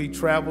now as we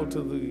travel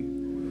to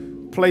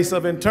the place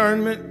of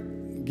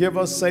internment. give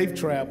us safe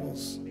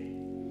travels.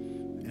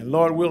 And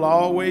Lord, we'll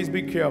always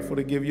be careful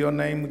to give your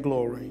name the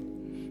glory,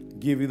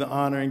 give you the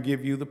honor, and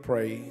give you the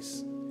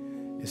praise.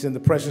 It's in the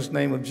precious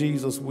name of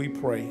Jesus we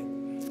pray.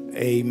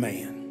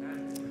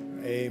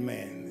 Amen.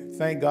 Amen.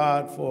 Thank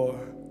God for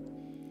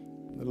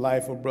the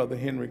life of Brother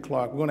Henry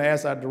Clark. We're going to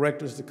ask our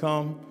directors to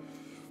come.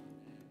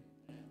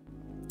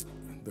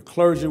 The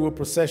clergy will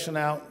procession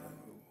out,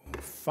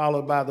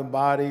 followed by the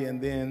body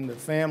and then the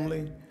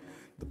family.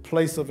 The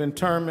place of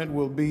interment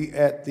will be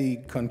at the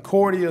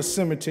Concordia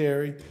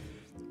Cemetery,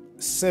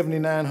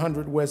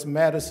 7900 West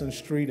Madison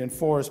Street in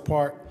Forest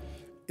Park,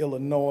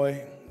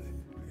 Illinois.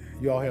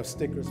 You all have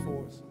stickers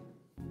for us?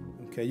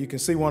 Okay, you can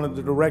see one of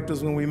the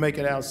directors when we make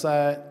it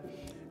outside,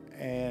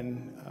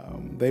 and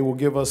they will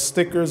give us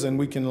stickers, and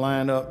we can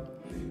line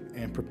up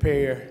and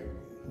prepare.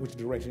 Which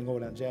direction? Go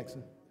down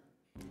Jackson?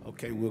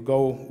 Okay, we'll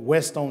go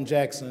west on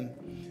Jackson,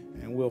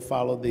 and we'll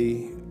follow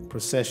the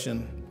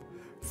procession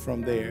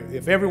from there.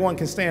 If everyone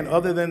can stand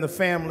other than the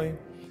family,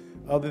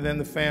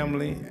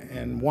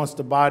 and once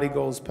the body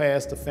goes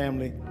past, the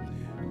family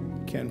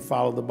can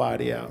follow the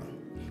body out.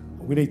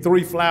 We need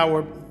three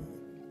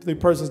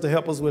persons to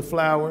help us with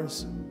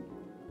flowers.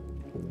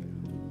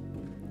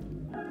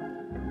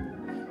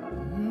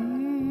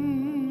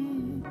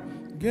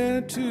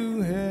 Get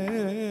to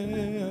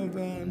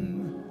heaven.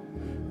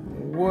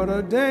 What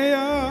a day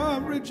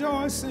of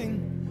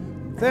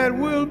rejoicing that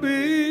will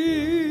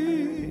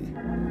be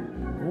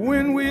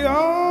when we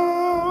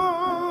all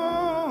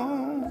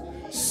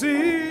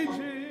see